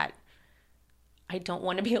that I don't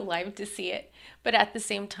want to be alive to see it. But at the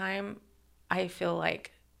same time, I feel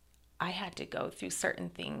like I had to go through certain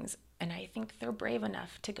things, and I think they're brave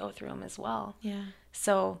enough to go through them as well. Yeah.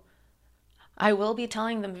 So I will be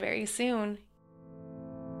telling them very soon.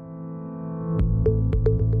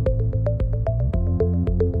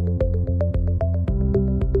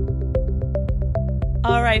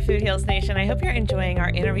 All right, Food Heals Nation, I hope you're enjoying our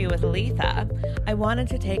interview with Letha. I wanted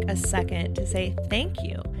to take a second to say thank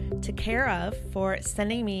you to Care of for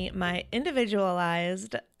sending me my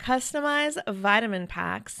individualized, customized vitamin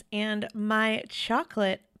packs and my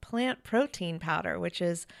chocolate plant protein powder, which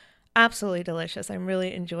is absolutely delicious. I'm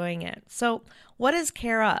really enjoying it. So what is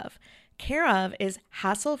Care of? Care of is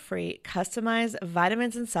hassle-free, customized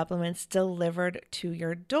vitamins and supplements delivered to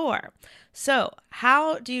your door. So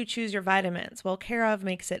how do you choose your vitamins? Well, Care of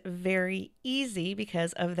makes it very easy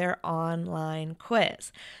because of their online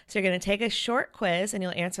quiz. So you're going to take a short quiz and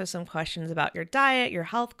you'll answer some questions about your diet, your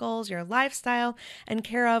health goals, your lifestyle, and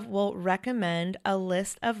Care of will recommend a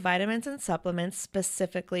list of vitamins and supplements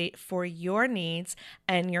specifically for your needs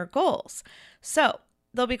and your goals. So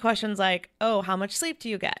there'll be questions like, oh, how much sleep do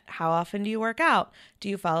you get? How often do you work out? Do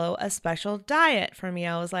you follow a special diet? For me,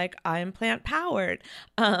 I was like, I'm plant powered.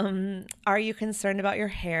 Are you concerned about your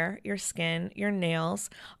hair, your skin, your nails,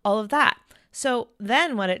 all of that? So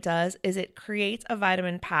then what it does is it creates a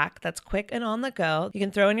vitamin pack that's quick and on the go. You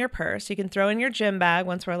can throw in your purse. You can throw in your gym bag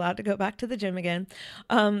once we're allowed to go back to the gym again.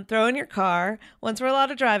 Throw in your car once we're allowed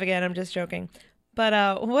to drive again. I'm just joking.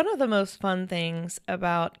 But one of the most fun things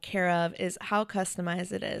about Care of is how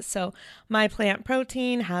customized it is. So my plant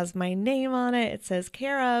protein has my name on it. It says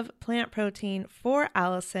Care of Plant Protein for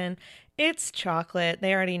Allison. It's chocolate.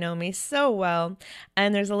 They already know me so well.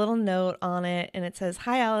 And there's a little note on it and it says,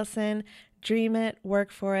 "Hi, Allison. Dream it, work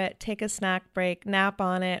for it, take a snack break, nap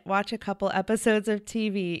on it, watch a couple episodes of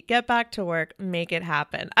TV, get back to work, make it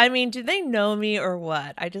happen." I mean, do they know me or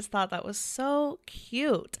what? I just thought that was so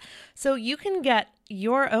cute. So you can get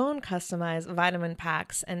your own customized vitamin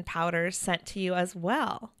packs and powders sent to you as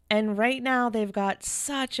well. And right now they've got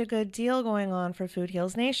such a good deal going on for Food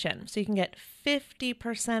Heals Nation. So you can get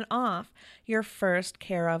 50% off your first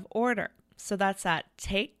Care of order. So that's at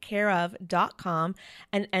takecareof.com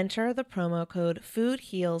and enter the promo code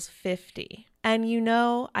FOODHEALS50. And you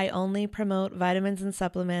know, I only promote vitamins and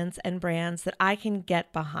supplements and brands that I can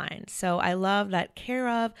get behind. So I love that Care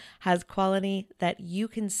of has quality that you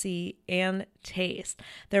can see and taste.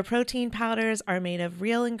 Their protein powders are made of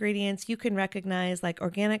real ingredients you can recognize, like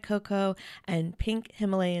organic cocoa and pink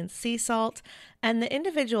Himalayan sea salt. And the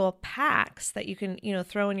individual packs that you can,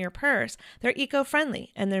 throw in your purse, they're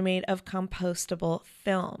eco-friendly and they're made of compostable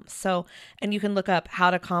film. So, and you can look up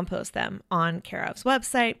how to compost them on Care of's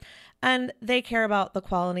website. And they care about the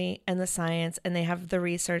quality and the science, and they have the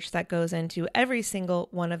research that goes into every single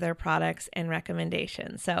one of their products and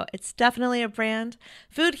recommendations. So it's definitely a brand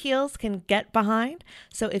Food Heals can get behind.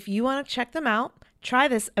 So if you want to check them out, try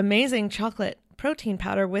this amazing chocolate protein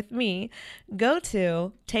powder with me, go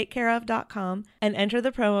to takecareof.com and enter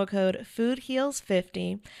the promo code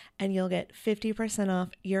FOODHEALS50 and you'll get 50% off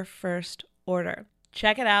your first order.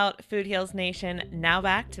 Check it out, Food Heals Nation. Now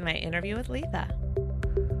back to my interview with Letha.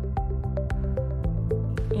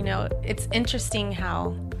 It's interesting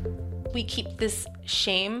how we keep this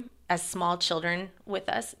shame as small children with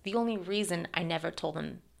us. The only reason I never told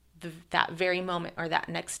them that very moment or that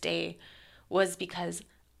next day was because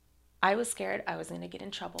I was scared I was going to get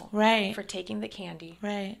in trouble for taking the candy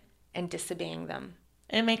and disobeying them.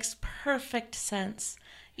 It makes perfect sense.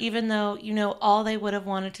 Even though, all they would have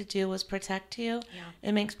wanted to do was protect you. Yeah.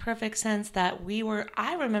 It makes perfect sense that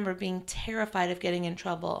I remember being terrified of getting in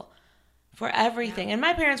trouble for everything. Yeah. And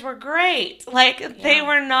my parents were great. They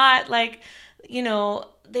were not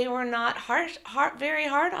they were not very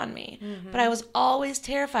hard on me. Mm-hmm. But I was always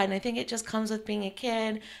terrified. And I think it just comes with being a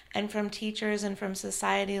kid and from teachers and from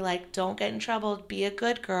society, don't get in trouble. Be a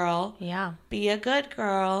good girl. Yeah. Be a good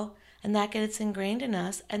girl. And that gets ingrained in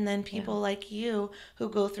us. And then people like you who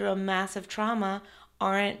go through a massive trauma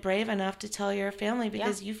aren't brave enough to tell your family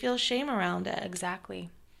because you feel shame around it. Exactly.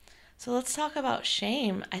 So let's talk about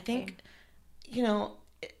shame. I think,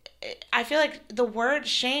 I feel like the word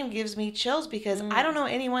shame gives me chills because I don't know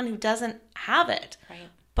anyone who doesn't have it. Right.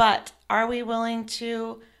 But are we willing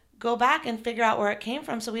to go back and figure out where it came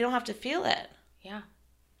from so we don't have to feel it? Yeah.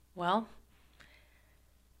 Well,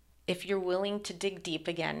 if you're willing to dig deep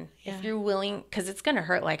again, if you're willing, because it's going to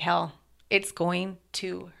hurt like hell. It's going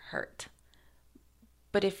to hurt.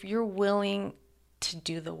 But if you're willing to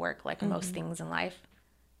do the work like most things in life,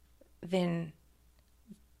 then,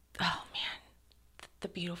 oh man, the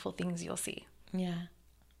beautiful things you'll see. Yeah.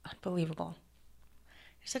 Unbelievable.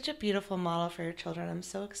 You're such a beautiful model for your children. I'm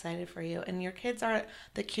so excited for you. And your kids are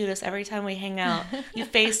the cutest. Every time we hang out, you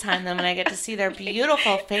FaceTime them and I get to see their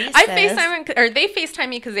beautiful faces. I FaceTime them, or they FaceTime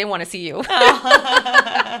me because they want to see you.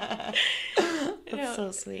 That's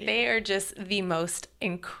so sweet. They are just the most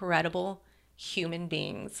incredible human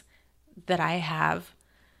beings that I have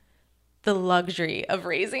the luxury of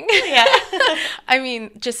raising. Yeah. I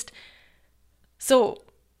mean, so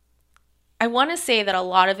I want to say that a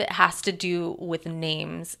lot of it has to do with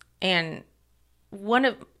names. And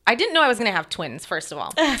I didn't know I was going to have twins, first of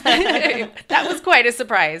all. That was quite a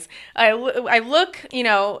surprise. I look,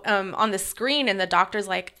 on the screen and the doctor's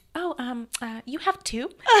like, oh, you have 2?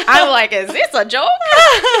 I'm like, is this a joke?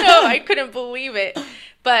 I couldn't believe it.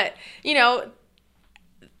 But,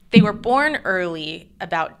 they were born early,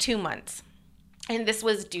 about 2 months. And this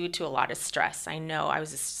was due to a lot of stress. I know I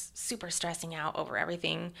was just super stressing out over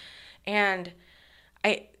everything. And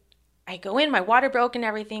I go in, my water broke and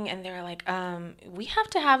everything, and they're like, we have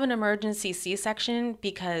to have an emergency C-section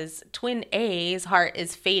because twin A's heart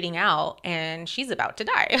is fading out and she's about to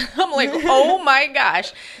die. I'm like, oh my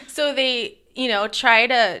gosh. So they, try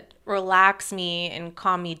to relax me and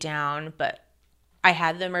calm me down, but I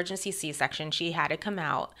had the emergency C-section. She had to come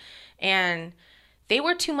out. And they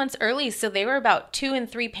were 2 months early, so they were about 2 and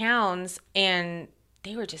 3 pounds, and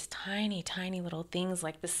they were just tiny, tiny little things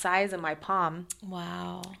like the size of my palm.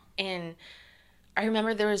 Wow. And I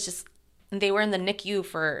remember they were in the NICU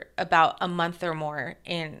for about a month or more,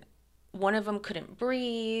 and one of them couldn't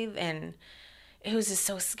breathe, and it was just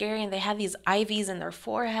so scary. And they had these IVs in their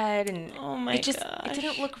forehead, and oh my gosh, it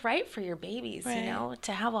didn't look right for your babies, right.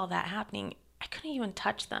 To have all that happening. I couldn't even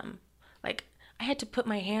touch them. Like, I had to put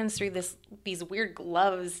my hands through these weird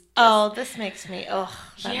gloves. This makes me, that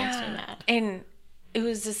makes me mad. And it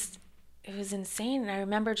was insane. And I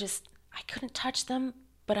remember I couldn't touch them,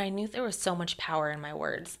 but I knew there was so much power in my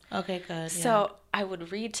words. Okay, good. So I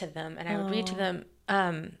would read to them, and I would read to them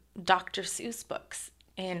Dr. Seuss books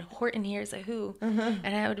and Horton Hears a Who. Mm-hmm.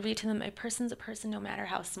 And I would read to them, a person's a person no matter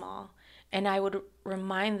how small. And I would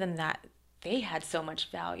remind them that they had so much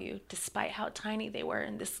value despite how tiny they were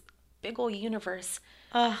in this big old universe.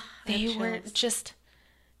 They were just,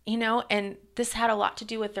 and this had a lot to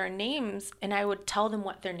do with their names. And I would tell them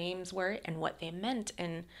what their names were and what they meant.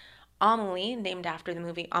 And Amélie, named after the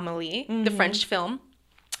movie Amélie, the French film,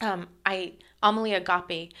 Amélie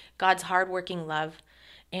Agape, God's hardworking love.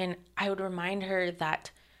 And I would remind her that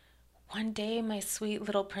one day, my sweet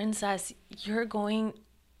little princess, you're going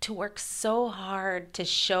to work so hard to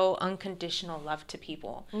show unconditional love to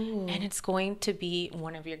people. Ooh. And it's going to be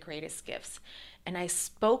one of your greatest gifts. And I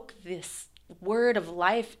spoke this word of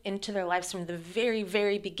life into their lives from the very,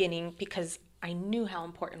 very beginning because I knew how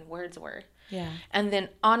important words were. Yeah. And then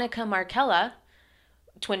Annika Markella,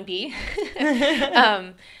 twin B,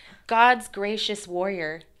 God's gracious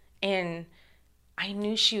warrior. And I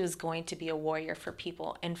knew she was going to be a warrior for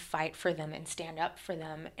people and fight for them and stand up for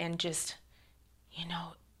them and just,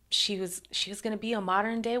 she was going to be a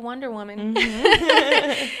modern day Wonder Woman.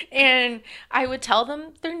 Mm-hmm. And I would tell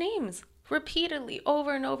them their names repeatedly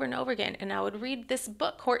over and over and over again. And I would read this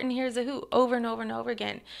book, Horton Hears a Who, over and over and over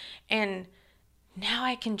again. And now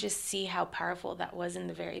I can just see how powerful that was in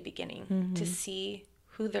the very beginning, to see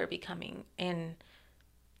who they're becoming. And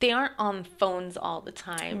they aren't on phones all the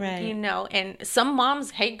time, right. And some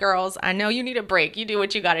moms, hey girls, I know you need a break. You do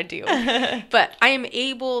what you got to do. But I am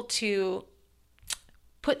able to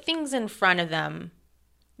put things in front of them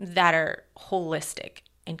that are holistic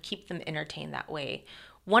and keep them entertained that way.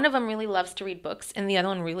 One of them really loves to read books, and the other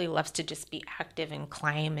one really loves to just be active and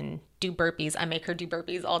climb and do burpees. I make her do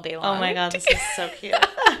burpees all day long. Oh my God, this is so cute.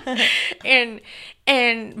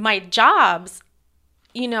 And my jobs,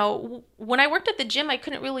 when I worked at the gym, I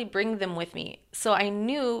couldn't really bring them with me. So I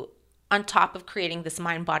knew, on top of creating this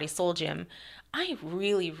mind, body, soul gym, I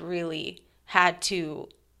really, really had to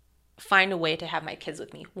find a way to have my kids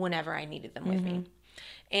with me whenever I needed them with me.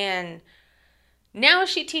 And now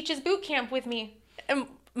she teaches boot camp with me. And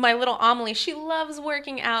my little Amélie, she loves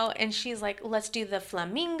working out, and she's like, let's do the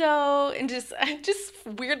flamingo, and just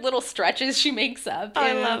weird little stretches she makes up.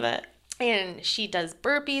 I love it. And she does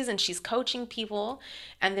burpees, and she's coaching people.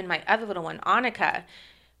 And then my other little one, Annika,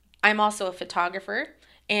 I'm also a photographer,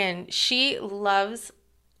 and she loves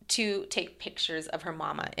to take pictures of her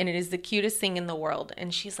mama, and it is the cutest thing in the world.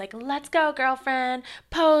 And she's like, let's go, girlfriend,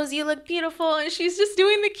 pose, you look beautiful. And she's just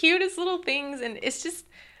doing the cutest little things, and it's just,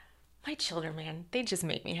 my children, man, they just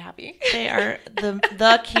make me happy. They are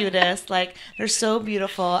the cutest. Like, they're so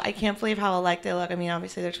beautiful. I can't believe how alike they look. I mean,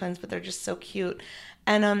 obviously they're twins, but they're just so cute.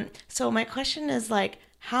 And so my question is, like,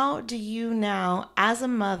 how do you now, as a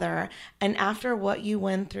mother, and after what you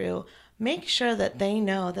went through, make sure that they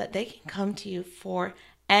know that they can come to you for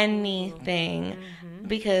anything?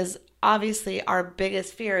 Because obviously our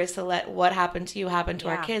biggest fear is to let what happened to you happen to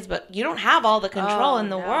our kids, but you don't have all the control in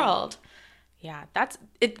the world. Yeah, that's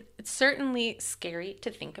it. It's certainly scary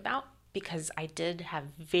to think about, because I did have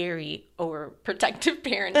very overprotective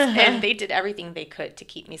parents, and they did everything they could to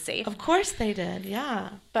keep me safe. Of course they did, yeah.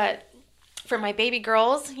 But for my baby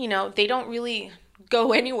girls, they don't really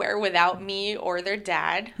go anywhere without me or their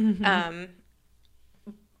dad.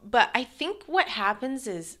 But I think what happens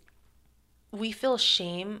is we feel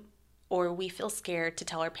shame or we feel scared to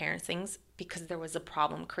tell our parents things because there was a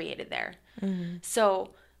problem created there.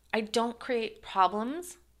 So I don't create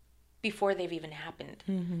problems before they've even happened.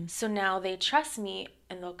 So now they trust me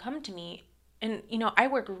and they'll come to me. And, you know, I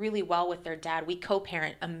work really well with their dad. We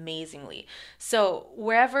co-parent amazingly. So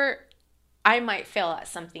wherever I might fail at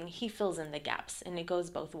something, he fills in the gaps, and it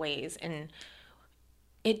goes both ways. And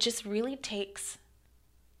it just really takes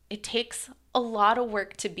a lot of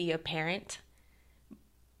work to be a parent,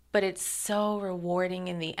 but it's so rewarding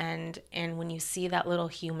in the end. And when you see that little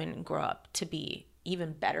human grow up to be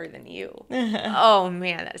even better than you, oh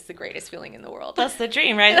man, that's the greatest feeling in the world. That's the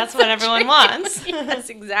dream, right? That's what everyone wants. Yes,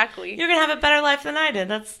 exactly. You're gonna have a better life than I did.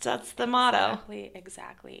 That's the motto.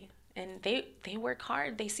 Exactly. And they work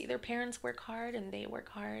hard. They see their parents work hard, and they work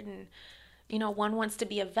hard. And you know, one wants to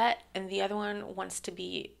be a vet, and the other one wants to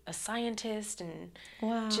be a scientist. And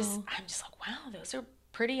Wow. I'm just like, wow, those are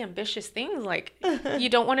pretty ambitious things. Like, you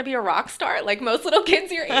don't want to be a rock star like most little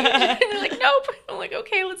kids your age. And they're like, nope. I'm like,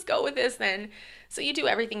 okay, let's go with this then. So you do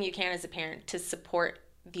everything you can as a parent to support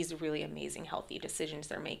these really amazing, healthy decisions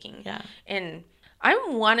they're making. Yeah. And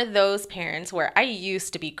I'm one of those parents where I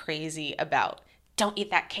used to be crazy about, don't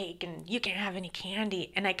eat that cake and you can't have any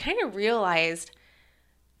candy. And I kind of realized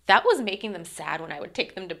that was making them sad when I would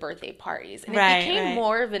take them to birthday parties. And it became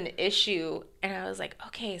more of an issue. And I was like,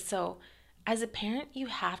 okay, so as a parent, you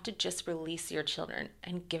have to just release your children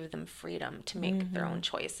and give them freedom to make their own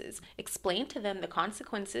choices. Explain to them the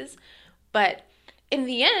consequences. But in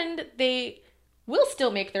the end, they will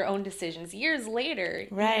still make their own decisions years later.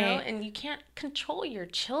 Right. You know? And you can't control your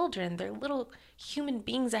children. They're little human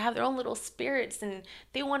beings that have their own little spirits, and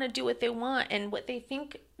they want to do what they want. And what they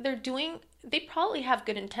think they're doing, they probably have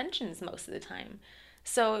good intentions most of the time.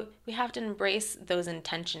 So we have to embrace those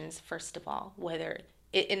intentions, first of all, whether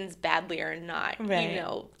it ends badly or not. Right. You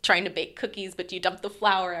know, trying to bake cookies, but you dump the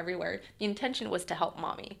flour everywhere. The intention was to help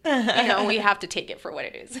mommy. You know, we have to take it for what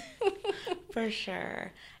it is. For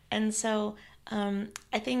sure. And so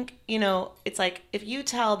I think, you know, it's like if you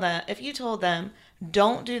told them,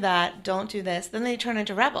 don't do that, don't do this, then they turn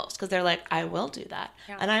into rebels because they're like, I will do that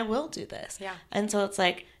and I will do this. Yeah. And so it's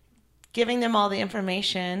like giving them all the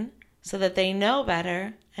information so that they know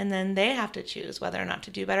better, and then they have to choose whether or not to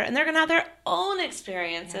do better. And they're going to have their own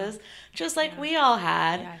experiences, just like we all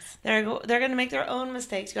had. Yes. They're going to make their own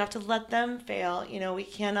mistakes. You have to let them fail. You know, we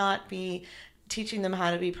cannot be teaching them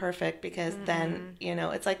how to be perfect because then, you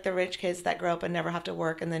know, it's like the rich kids that grow up and never have to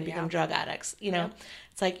work and then become drug addicts. You know,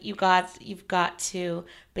 it's like you've got to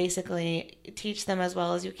basically teach them as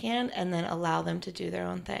well as you can and then allow them to do their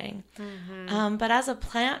own thing. But as a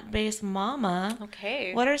plant-based mama,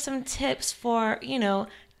 what are some tips for, you know,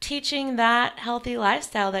 teaching that healthy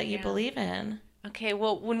lifestyle that you believe in? Okay,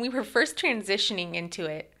 well, when we were first transitioning into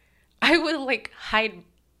it, I would like hide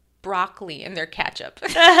broccoli in their ketchup.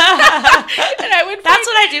 And I would That's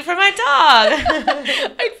what I do for my dog.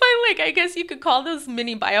 I'd find, like, I guess you could call those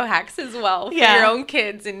mini biohacks as well for your own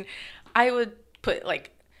kids. And I would put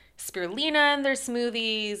like spirulina in their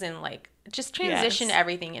smoothies and like just transition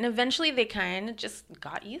everything. And eventually they kind of just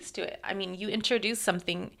got used to it. I mean, you introduce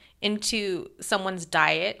something into someone's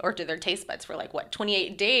diet or to their taste buds for like, what,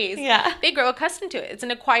 28 days? Yeah. They grow accustomed to it. It's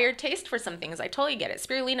an acquired taste for some things. I totally get it.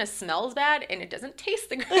 Spirulina smells bad and it doesn't taste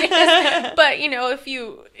the greatest. But, you know, if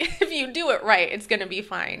you do it right, it's going to be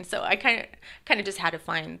fine. So I kind of just had to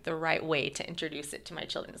find the right way to introduce it to my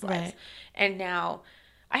children's lives. And now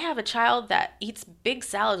I have a child that eats big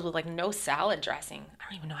salads with like no salad dressing.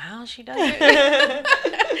 I don't even know how she does it.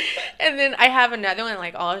 And then I have another one,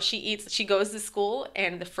 like all she eats, she goes to school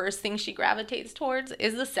and the first thing she gravitates towards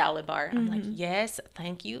is the salad bar. I'm like, yes,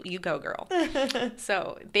 thank you. You go, girl.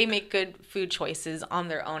 So they make good food choices on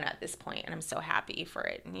their own at this point, and I'm so happy for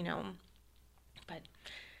it, you know. But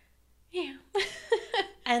yeah.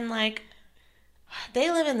 And like they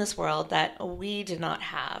live in this world that we did not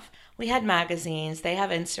have. We had magazines, they have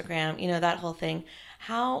Instagram, you know, that whole thing.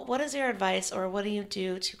 What is your advice, or what do you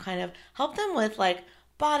do to kind of help them with like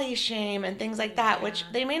body shame and things like that, which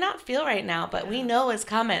they may not feel right now, but we know is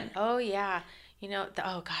coming? Oh yeah. You know,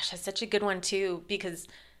 oh gosh, that's such a good one too, because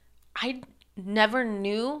I never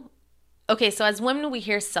knew. Okay, so as women, we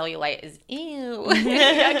hear cellulite is ew,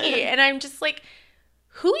 yucky. And I'm just like,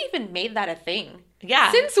 who even made that a thing?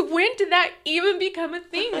 Yeah. Since when did that even become a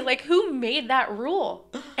thing? Like, who made that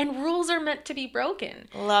rule? And rules are meant to be broken.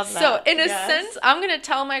 Love that. So in a sense, I'm going to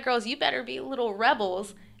tell my girls, you better be little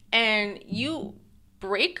rebels and you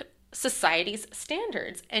break society's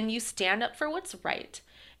standards and you stand up for what's right.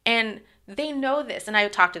 And they know this. And I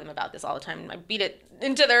talk to them about this all the time. I beat it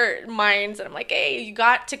into their minds. And I'm like, hey, you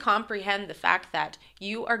got to comprehend the fact that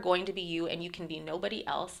you are going to be you and you can be nobody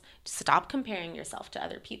else. Stop comparing yourself to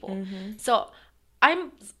other people. So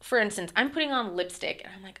for instance, I'm putting on lipstick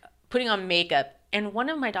and I'm like putting on makeup. And one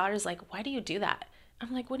of my daughters like, why do you do that?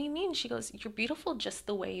 I'm like, what do you mean? She goes, you're beautiful just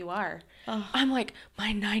the way you are. Oh. I'm like,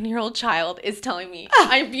 my 9-year-old child is telling me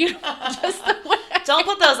I'm beautiful just the way I am. Don't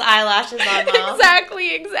put those eyelashes on, Mom.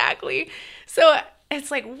 Exactly. So it's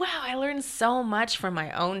like, wow, I learned so much from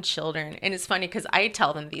my own children. And it's funny because I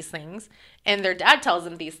tell them these things and their dad tells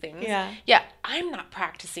them these things. Yeah, I'm not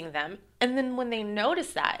practicing them. And then when they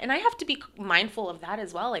notice that, and I have to be mindful of that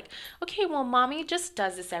as well. Like, okay, well, mommy just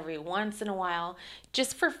does this every once in a while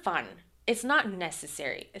just for fun. It's not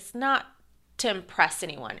necessary. It's not to impress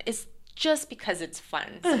anyone. It's just because it's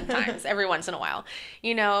fun sometimes, every once in a while,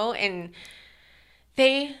 and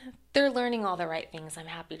they're learning all the right things. I'm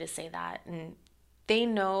happy to say that. And they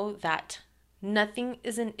know that nothing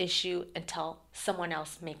is an issue until someone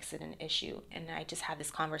else makes it an issue. And I just had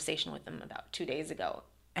this conversation with them about 2 days ago.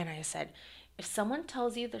 And I said, if someone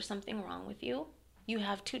tells you there's something wrong with you, you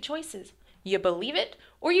have 2 choices. You believe it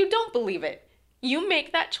or you don't believe it. You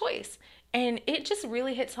make that choice. And it just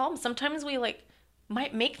really hits home. Sometimes we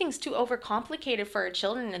might make things too overcomplicated for our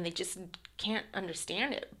children and they just can't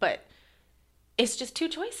understand it. But it's just 2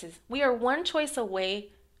 choices. We are 1 choice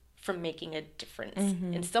away from making a difference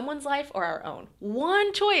in someone's life or our own.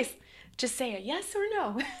 1 choice. Just say a yes or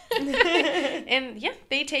no. And yeah,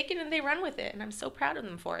 they take it and they run with it. And I'm so proud of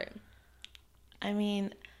them for it. I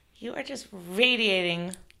mean, you are just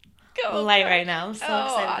radiating light right now. I'm so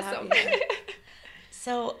excited awesome. to have you here.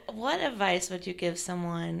 So what advice would you give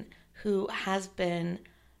someone who has been,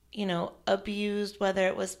 abused, whether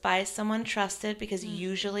it was by someone trusted, because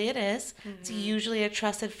usually it is. It's usually a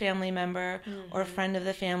trusted family member or a friend of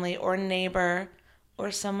the family or neighbor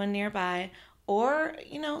or someone nearby, or,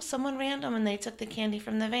 someone random and they took the candy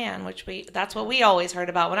from the van, that's what we always heard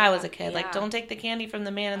about when I was a kid. Like, don't take the candy from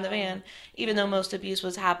the man in the van, even though most abuse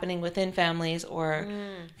was happening within families or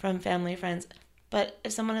from family friends. But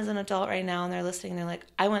if someone is an adult right now and they're listening, they're like,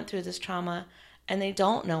 I went through this trauma and they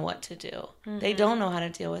don't know what to do. They don't know how to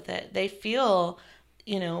deal with it. They feel,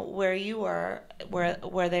 where you were,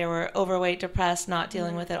 where they were overweight, depressed, not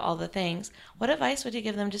dealing with it, all the things. What advice would you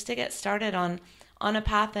give them just to get started on a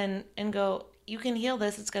path and go, you can heal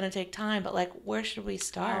this. It's going to take time. But where should we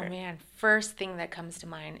start? Oh, man. First thing that comes to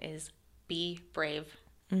mind is be brave.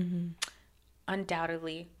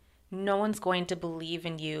 Undoubtedly, no one's going to believe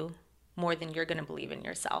in you more than you're going to believe in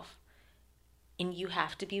yourself. And you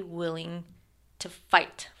have to be willing to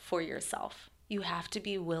fight for yourself. You have to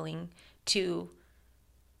be willing to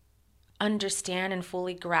understand and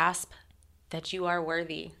fully grasp that you are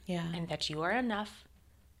worthy and that you are enough,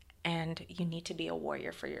 and you need to be a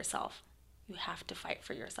warrior for yourself. You have to fight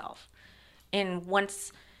for yourself. And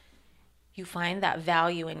once you find that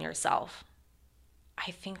value in yourself, I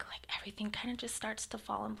think everything kind of just starts to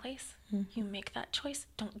fall in place. You make that choice.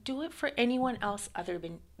 Don't do it for anyone else other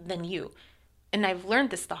than you. And I've learned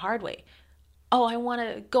this the hard way. Oh, I want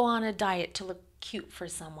to go on a diet to look cute for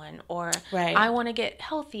someone, or I want to get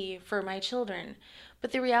healthy for my children.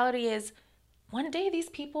 But the reality is, one day these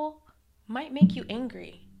people might make you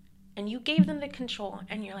angry and you gave them the control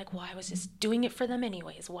and you're like, well, I was just doing it for them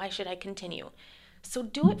anyways. Why should I continue? So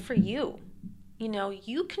do it for you.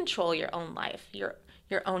 You control your own life, your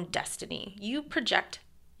own destiny. You project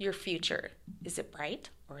your future. Is it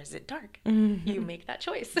bright or is it dark? You make that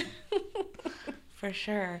choice. For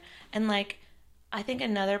sure. And I think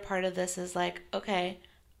another part of this is okay,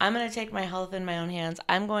 I'm going to take my health in my own hands.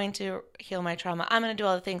 I'm going to heal my trauma. I'm going to do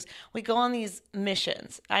all the things. We go on these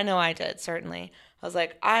missions. I know I did, certainly. I was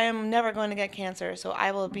like, I am never going to get cancer, so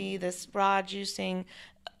I will be this raw juicing.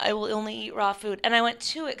 I will only eat raw food. And I went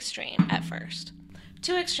too extreme at first.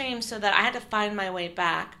 Too extreme so that I had to find my way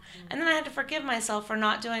back. And then I had to forgive myself for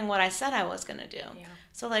not doing what I said I was going to do. Yeah.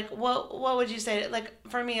 So what would you say?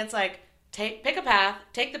 For me, it's pick a path,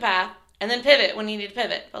 take the path, and then pivot when you need to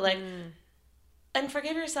pivot. But and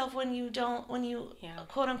forgive yourself when you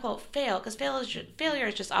quote unquote fail, because failure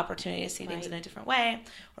is just opportunity to see things in a different way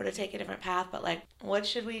or to take a different path. But what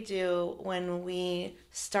should we do when we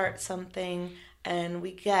start something and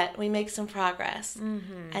we make some progress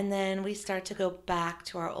and then we start to go back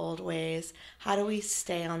to our old ways? How do we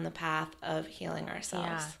stay on the path of healing ourselves?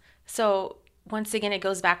 Yeah. So once again, it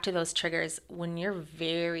goes back to those triggers. When you're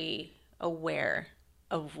very aware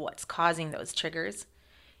of what's causing those triggers,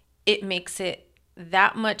 it makes it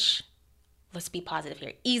that much, let's be positive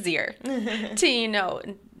here, easier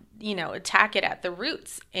to attack it at the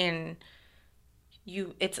roots. And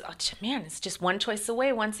it's just one choice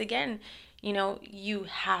away. Once again, you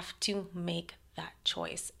have to make that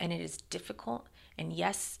choice, and it is difficult. And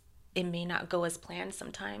yes, it may not go as planned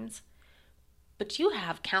sometimes, but you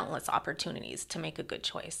have countless opportunities to make a good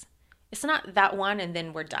choice. It's not that one and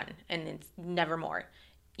then we're done and it's never more.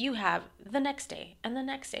 You have the next day and the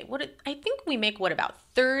next day. I think we make about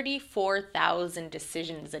 34,000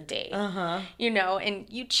 decisions a day. And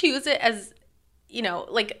you choose it as,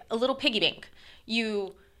 like a little piggy bank.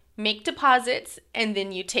 You make deposits and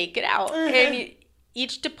then you take it out. And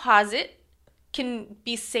each deposit can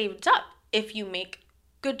be saved up if you make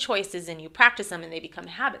good choices and you practice them and they become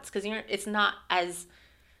habits, because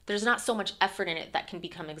there's not so much effort in it that can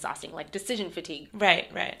become exhausting, like decision fatigue.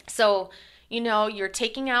 Right. So, you're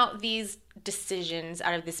taking out these decisions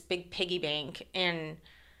out of this big piggy bank, and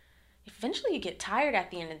eventually you get tired at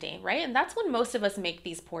the end of the day, right? And that's when most of us make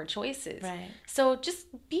these poor choices. Right. So just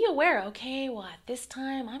be aware, okay, well, at this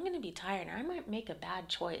time, I'm going to be tired. I might make a bad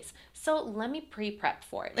choice. So let me pre-prep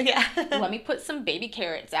for it. Yeah. Let me put some baby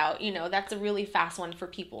carrots out. That's a really fast one for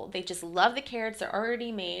people. They just love the carrots. They're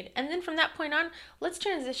already made. And then from that point on, let's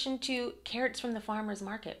transition to carrots from the farmer's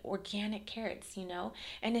market, organic carrots,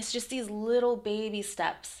 And it's just these little baby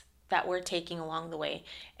steps that we're taking along the way.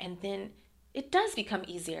 And then it does become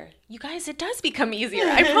easier. You guys, it does become easier.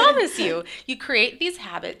 I promise you. You create these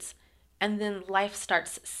habits, and then life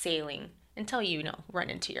starts sailing until you run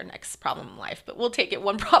into your next problem in life. But we'll take it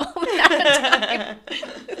one problem at a time.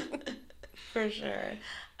 For sure.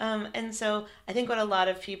 And so I think what a lot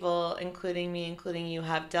of people, including me, including you,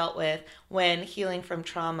 have dealt with when healing from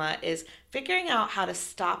trauma is figuring out how to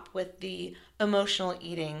stop with the emotional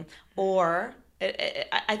eating, or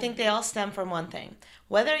I think they all stem from one thing.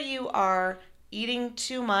 Whether you are eating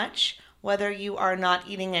too much, whether you are not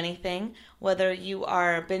eating anything, whether you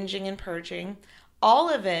are binging and purging, all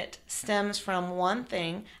of it stems from one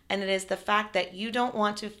thing, and it is the fact that you don't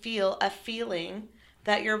want to feel a feeling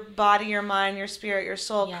that your body, your mind, your spirit, your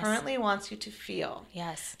soul currently wants you to feel.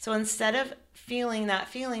 Yes. So instead of feeling that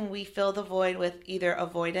feeling, we fill the void with either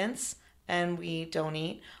avoidance and we don't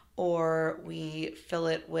eat, or we fill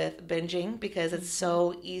it with binging because it's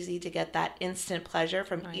so easy to get that instant pleasure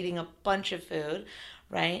from eating a bunch of food,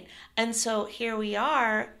 right? And so here we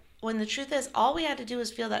are, when the truth is all we had to do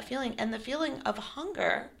was feel that feeling, and the feeling of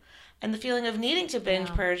hunger and the feeling of needing to binge,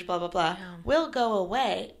 purge, blah, blah, blah, will go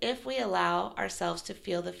away if we allow ourselves to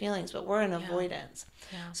feel the feelings, but we're in avoidance.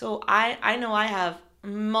 Yeah. So I know I have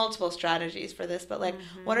multiple strategies for this, but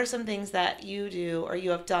what are some things that you do or you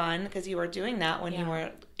have done, because you were doing that when you were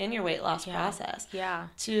in your weight loss process,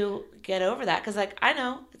 to get over that? Because I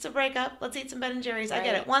know it's a breakup, let's eat some Ben & Jerry's, I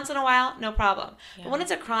get it, once in a while, no problem. But when it's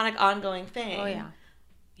a chronic ongoing thing,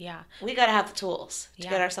 we got to have the tools to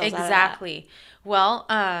get ourselves out of that. Exactly. Well,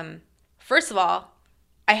 first of all,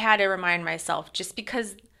 I had to remind myself,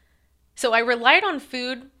 so I relied on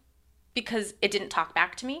food because it didn't talk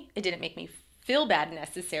back to me, it didn't make me feel bad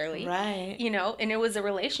necessarily, right? And it was a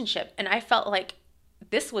relationship, and I felt like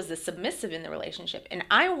this was the submissive in the relationship, and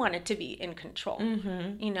I wanted to be in control,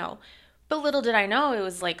 but little did I know it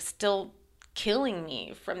was still killing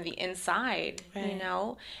me from the inside,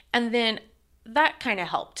 and then that kind of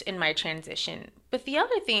helped in my transition. But the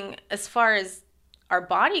other thing, as far as our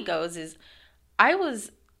body goes, is I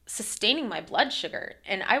was sustaining my blood sugar,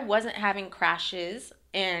 and I wasn't having crashes,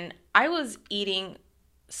 and I was eating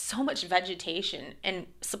so much vegetation and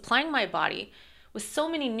supplying my body with so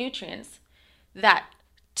many nutrients that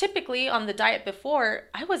typically on the diet before,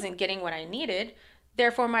 I wasn't getting what I needed.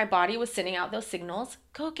 Therefore, my body was sending out those signals,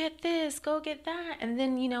 go get this, go get that. And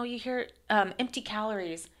then, you hear empty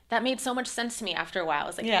calories. That made so much sense to me after a while. I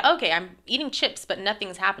was like, okay, I'm eating chips, but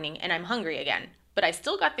nothing's happening, and I'm hungry again. But I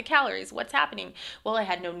still got the calories. What's happening? Well, I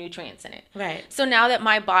had no nutrients in it. Right. So now that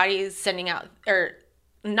my body is sending out, or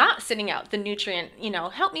not sending out the nutrient,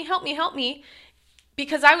 help me,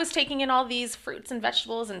 because I was taking in all these fruits and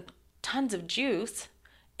vegetables and tons of juice,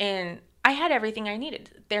 and I had everything I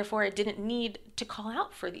needed. Therefore, I didn't need to call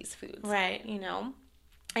out for these foods. Right.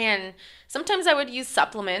 And sometimes I would use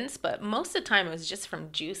supplements, but most of the time it was just from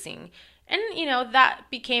juicing. And, that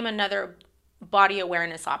became another body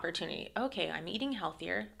awareness opportunity. Okay, I'm eating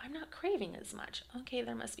healthier. I'm not craving as much. Okay,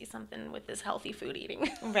 there must be something with this healthy food eating.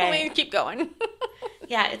 Right. Let me keep going.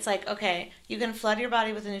 Yeah, it's okay, you can flood your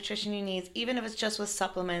body with the nutrition you need, even if it's just with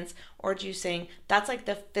supplements or juicing. That's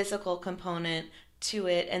the physical component to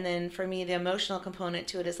it. And then for me, the emotional component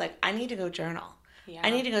to it is I need to go journal. Yeah. I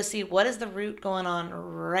need to go see what is the root going on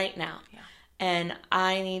right now. Yeah. And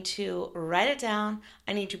I need to write it down.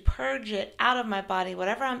 I need to purge it out of my body,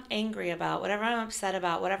 whatever I'm angry about, whatever I'm upset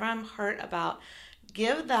about, whatever I'm hurt about.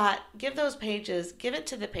 give those pages, give it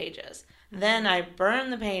to the pages. Then I burn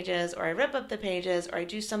the pages, or I rip up the pages, or I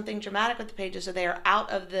do something dramatic with the pages so they are out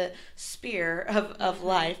of the sphere of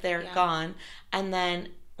life. They're gone. And then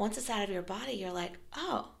once it's out of your body, you're like,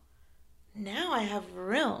 oh, now I have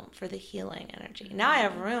room for the healing energy. Now I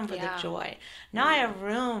have room for the joy. Now I have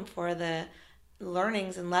room for the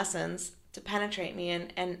learnings and lessons to penetrate me.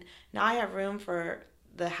 And now I have room for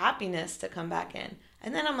the happiness to come back in.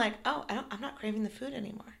 And then I'm like, oh, I'm not craving the food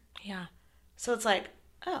anymore. Yeah. So it's like,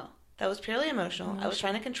 oh, that was purely emotional. I was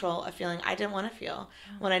trying to control a feeling I didn't want to feel.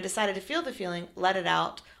 When I decided to feel the feeling, let it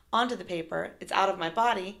out onto the paper, it's out of my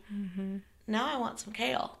body. Now I want some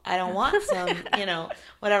kale. I don't want some,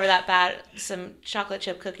 whatever some chocolate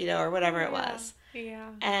chip cookie dough or whatever it was. Yeah.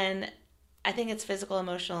 And I think it's physical,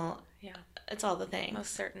 emotional. Yeah. It's all the things.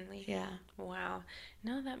 Most certainly. Yeah. Wow.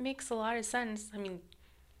 No, that makes a lot of sense. I mean,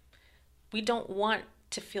 we don't want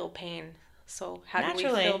to feel pain. So how do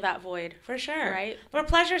we fill that void? For sure. Right? We're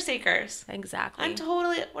pleasure seekers. Exactly.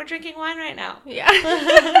 We're drinking wine right now. Yeah. You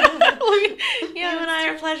and I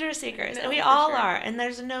are pleasure seekers. No, and we all are. And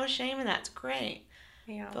there's no shame in that. It's great.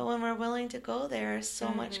 Yeah. But when we're willing to go there, so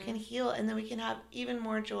much can heal. And then we can have even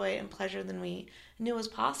more joy and pleasure than we knew was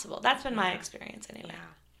possible. That's been my experience anyway. Yeah.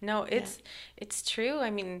 No, it's true. I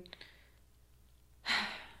mean,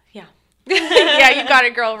 yeah. Yeah, you got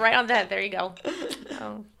it, girl. Right on the head. There you go.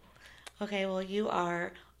 Oh. Okay, well, you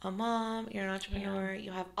are a mom, you're an entrepreneur,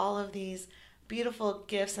 you have all of these beautiful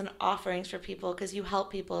gifts and offerings for people because you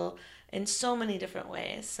help people in so many different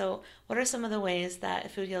ways. So what are some of the ways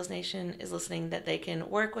that Food Heals Nation is listening that they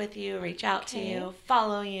can work with you, reach out to you,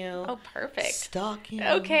 follow you? Oh, perfect. Stalk you.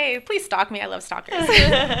 Okay, please stalk me. I love stalkers.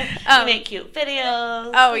 You make cute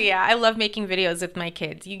videos. Oh, yeah. I love making videos with my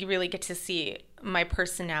kids. You really get to see my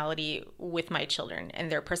personality with my children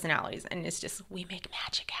and their personalities, and it's just, we make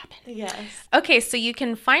magic happen. Yes. Okay, so you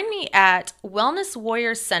can find me at Wellness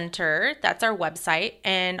Warrior Center. That's our website.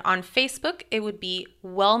 And on Facebook, it would be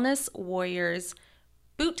Wellness Warriors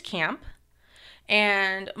Boot Camp.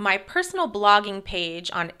 And my personal blogging page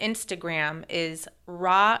on Instagram is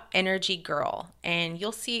Raw Energy Girl. And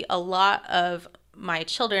you'll see a lot of my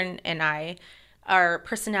children and our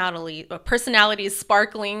personality is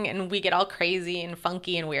sparkling, and we get all crazy and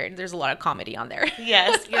funky and weird. There's a lot of comedy on there.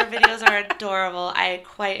 Yes, your videos are adorable. I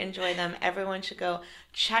quite enjoy them. Everyone should go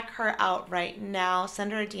check her out right now.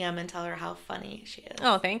 Send her a DM and tell her how funny she is.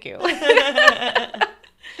 Oh, thank you.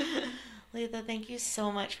 Letha, thank you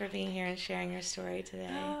so much for being here and sharing your story today.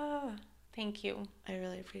 Thank you. I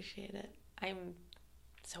really appreciate it. I'm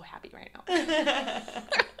so happy right now.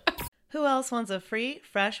 Who else wants a free,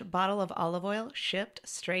 fresh bottle of olive oil shipped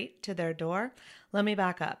straight to their door? Let me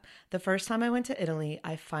back up. The first time I went to Italy,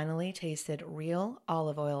 I finally tasted real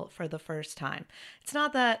olive oil for the first time. It's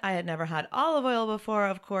not that I had never had olive oil before,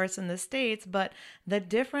 of course, in the States, but the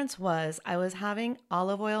difference was I was having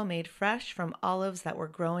olive oil made fresh from olives that were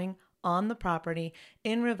growing on the property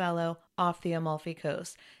in Ravello off the Amalfi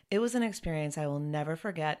Coast. It was an experience I will never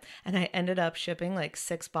forget, and I ended up shipping like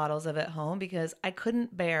 6 bottles of it home because I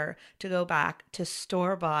couldn't bear to go back to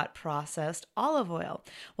store-bought processed olive oil.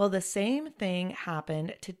 Well, the same thing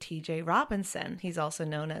happened to TJ Robinson. He's also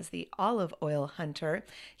known as the olive oil hunter.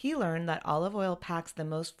 He learned that olive oil packs the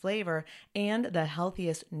most flavor and the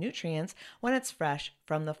healthiest nutrients when it's fresh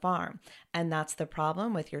from the farm. And that's the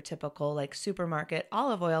problem with your typical like supermarket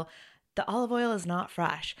olive oil. The olive oil is not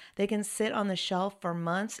fresh. They can sit on the shelf for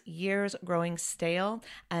months, years, growing stale.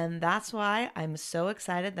 And that's why I'm so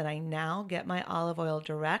excited that I now get my olive oil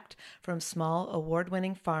direct from small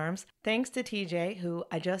award-winning farms. Thanks to TJ, who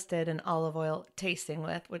I just did an olive oil tasting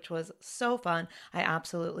with, which was so fun. I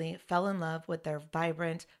absolutely fell in love with their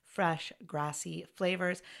vibrant, fresh, grassy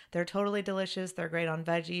flavors. They're totally delicious. They're great on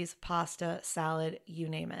veggies, pasta, salad, you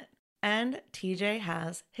name it. And TJ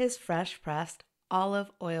has his fresh pressed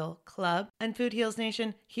olive oil club. And Food Heals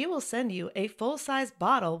Nation, he will send you a full-size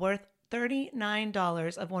bottle worth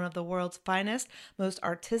 $39 of one of the world's finest, most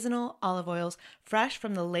artisanal olive oils, fresh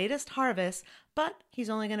from the latest harvest, but he's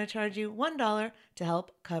only going to charge you $1 to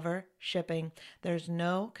help cover shipping. There's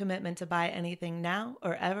no commitment to buy anything now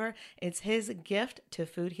or ever. It's his gift to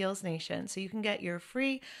Food Heals Nation. So you can get your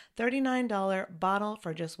free $39 bottle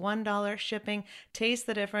for just $1 shipping. Taste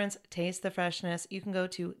the difference, taste the freshness. You can go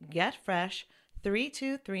to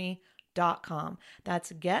getfresh323.com.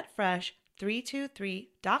 That's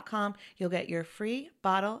getfresh323.com. You'll get your free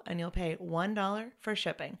bottle and you'll pay $1 for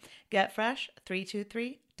shipping.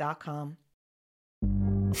 Getfresh323.com.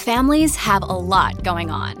 Families have a lot going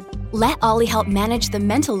on. Let Ollie help manage the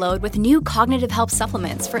mental load with new cognitive help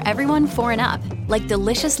supplements for everyone 4 and up, like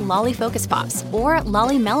delicious Lolly Focus Pops or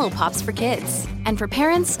Lolly Mellow Pops for kids. And for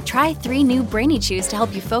parents, try 3 new Brainy Chews to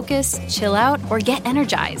help you focus, chill out, or get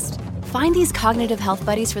energized. Find these cognitive health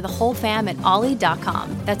buddies for the whole fam at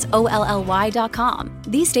ollie.com. That's OLLY.com.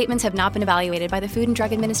 These statements have not been evaluated by the Food and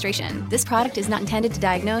Drug Administration. This product is not intended to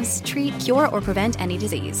diagnose, treat, cure, or prevent any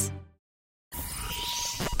disease.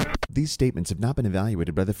 These statements have not been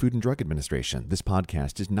evaluated by the Food and Drug Administration. This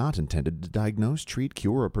podcast is not intended to diagnose, treat,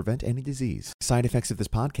 cure, or prevent any disease. Side effects of this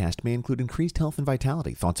podcast may include increased health and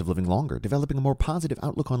vitality, thoughts of living longer, developing a more positive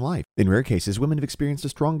outlook on life. In rare cases, women have experienced a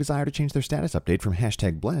strong desire to change their status update from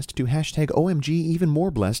 #blessed to #OMG even more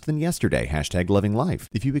blessed than yesterday, #loving life.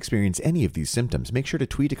 If you experience any of these symptoms, make sure to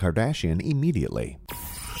tweet a Kardashian immediately.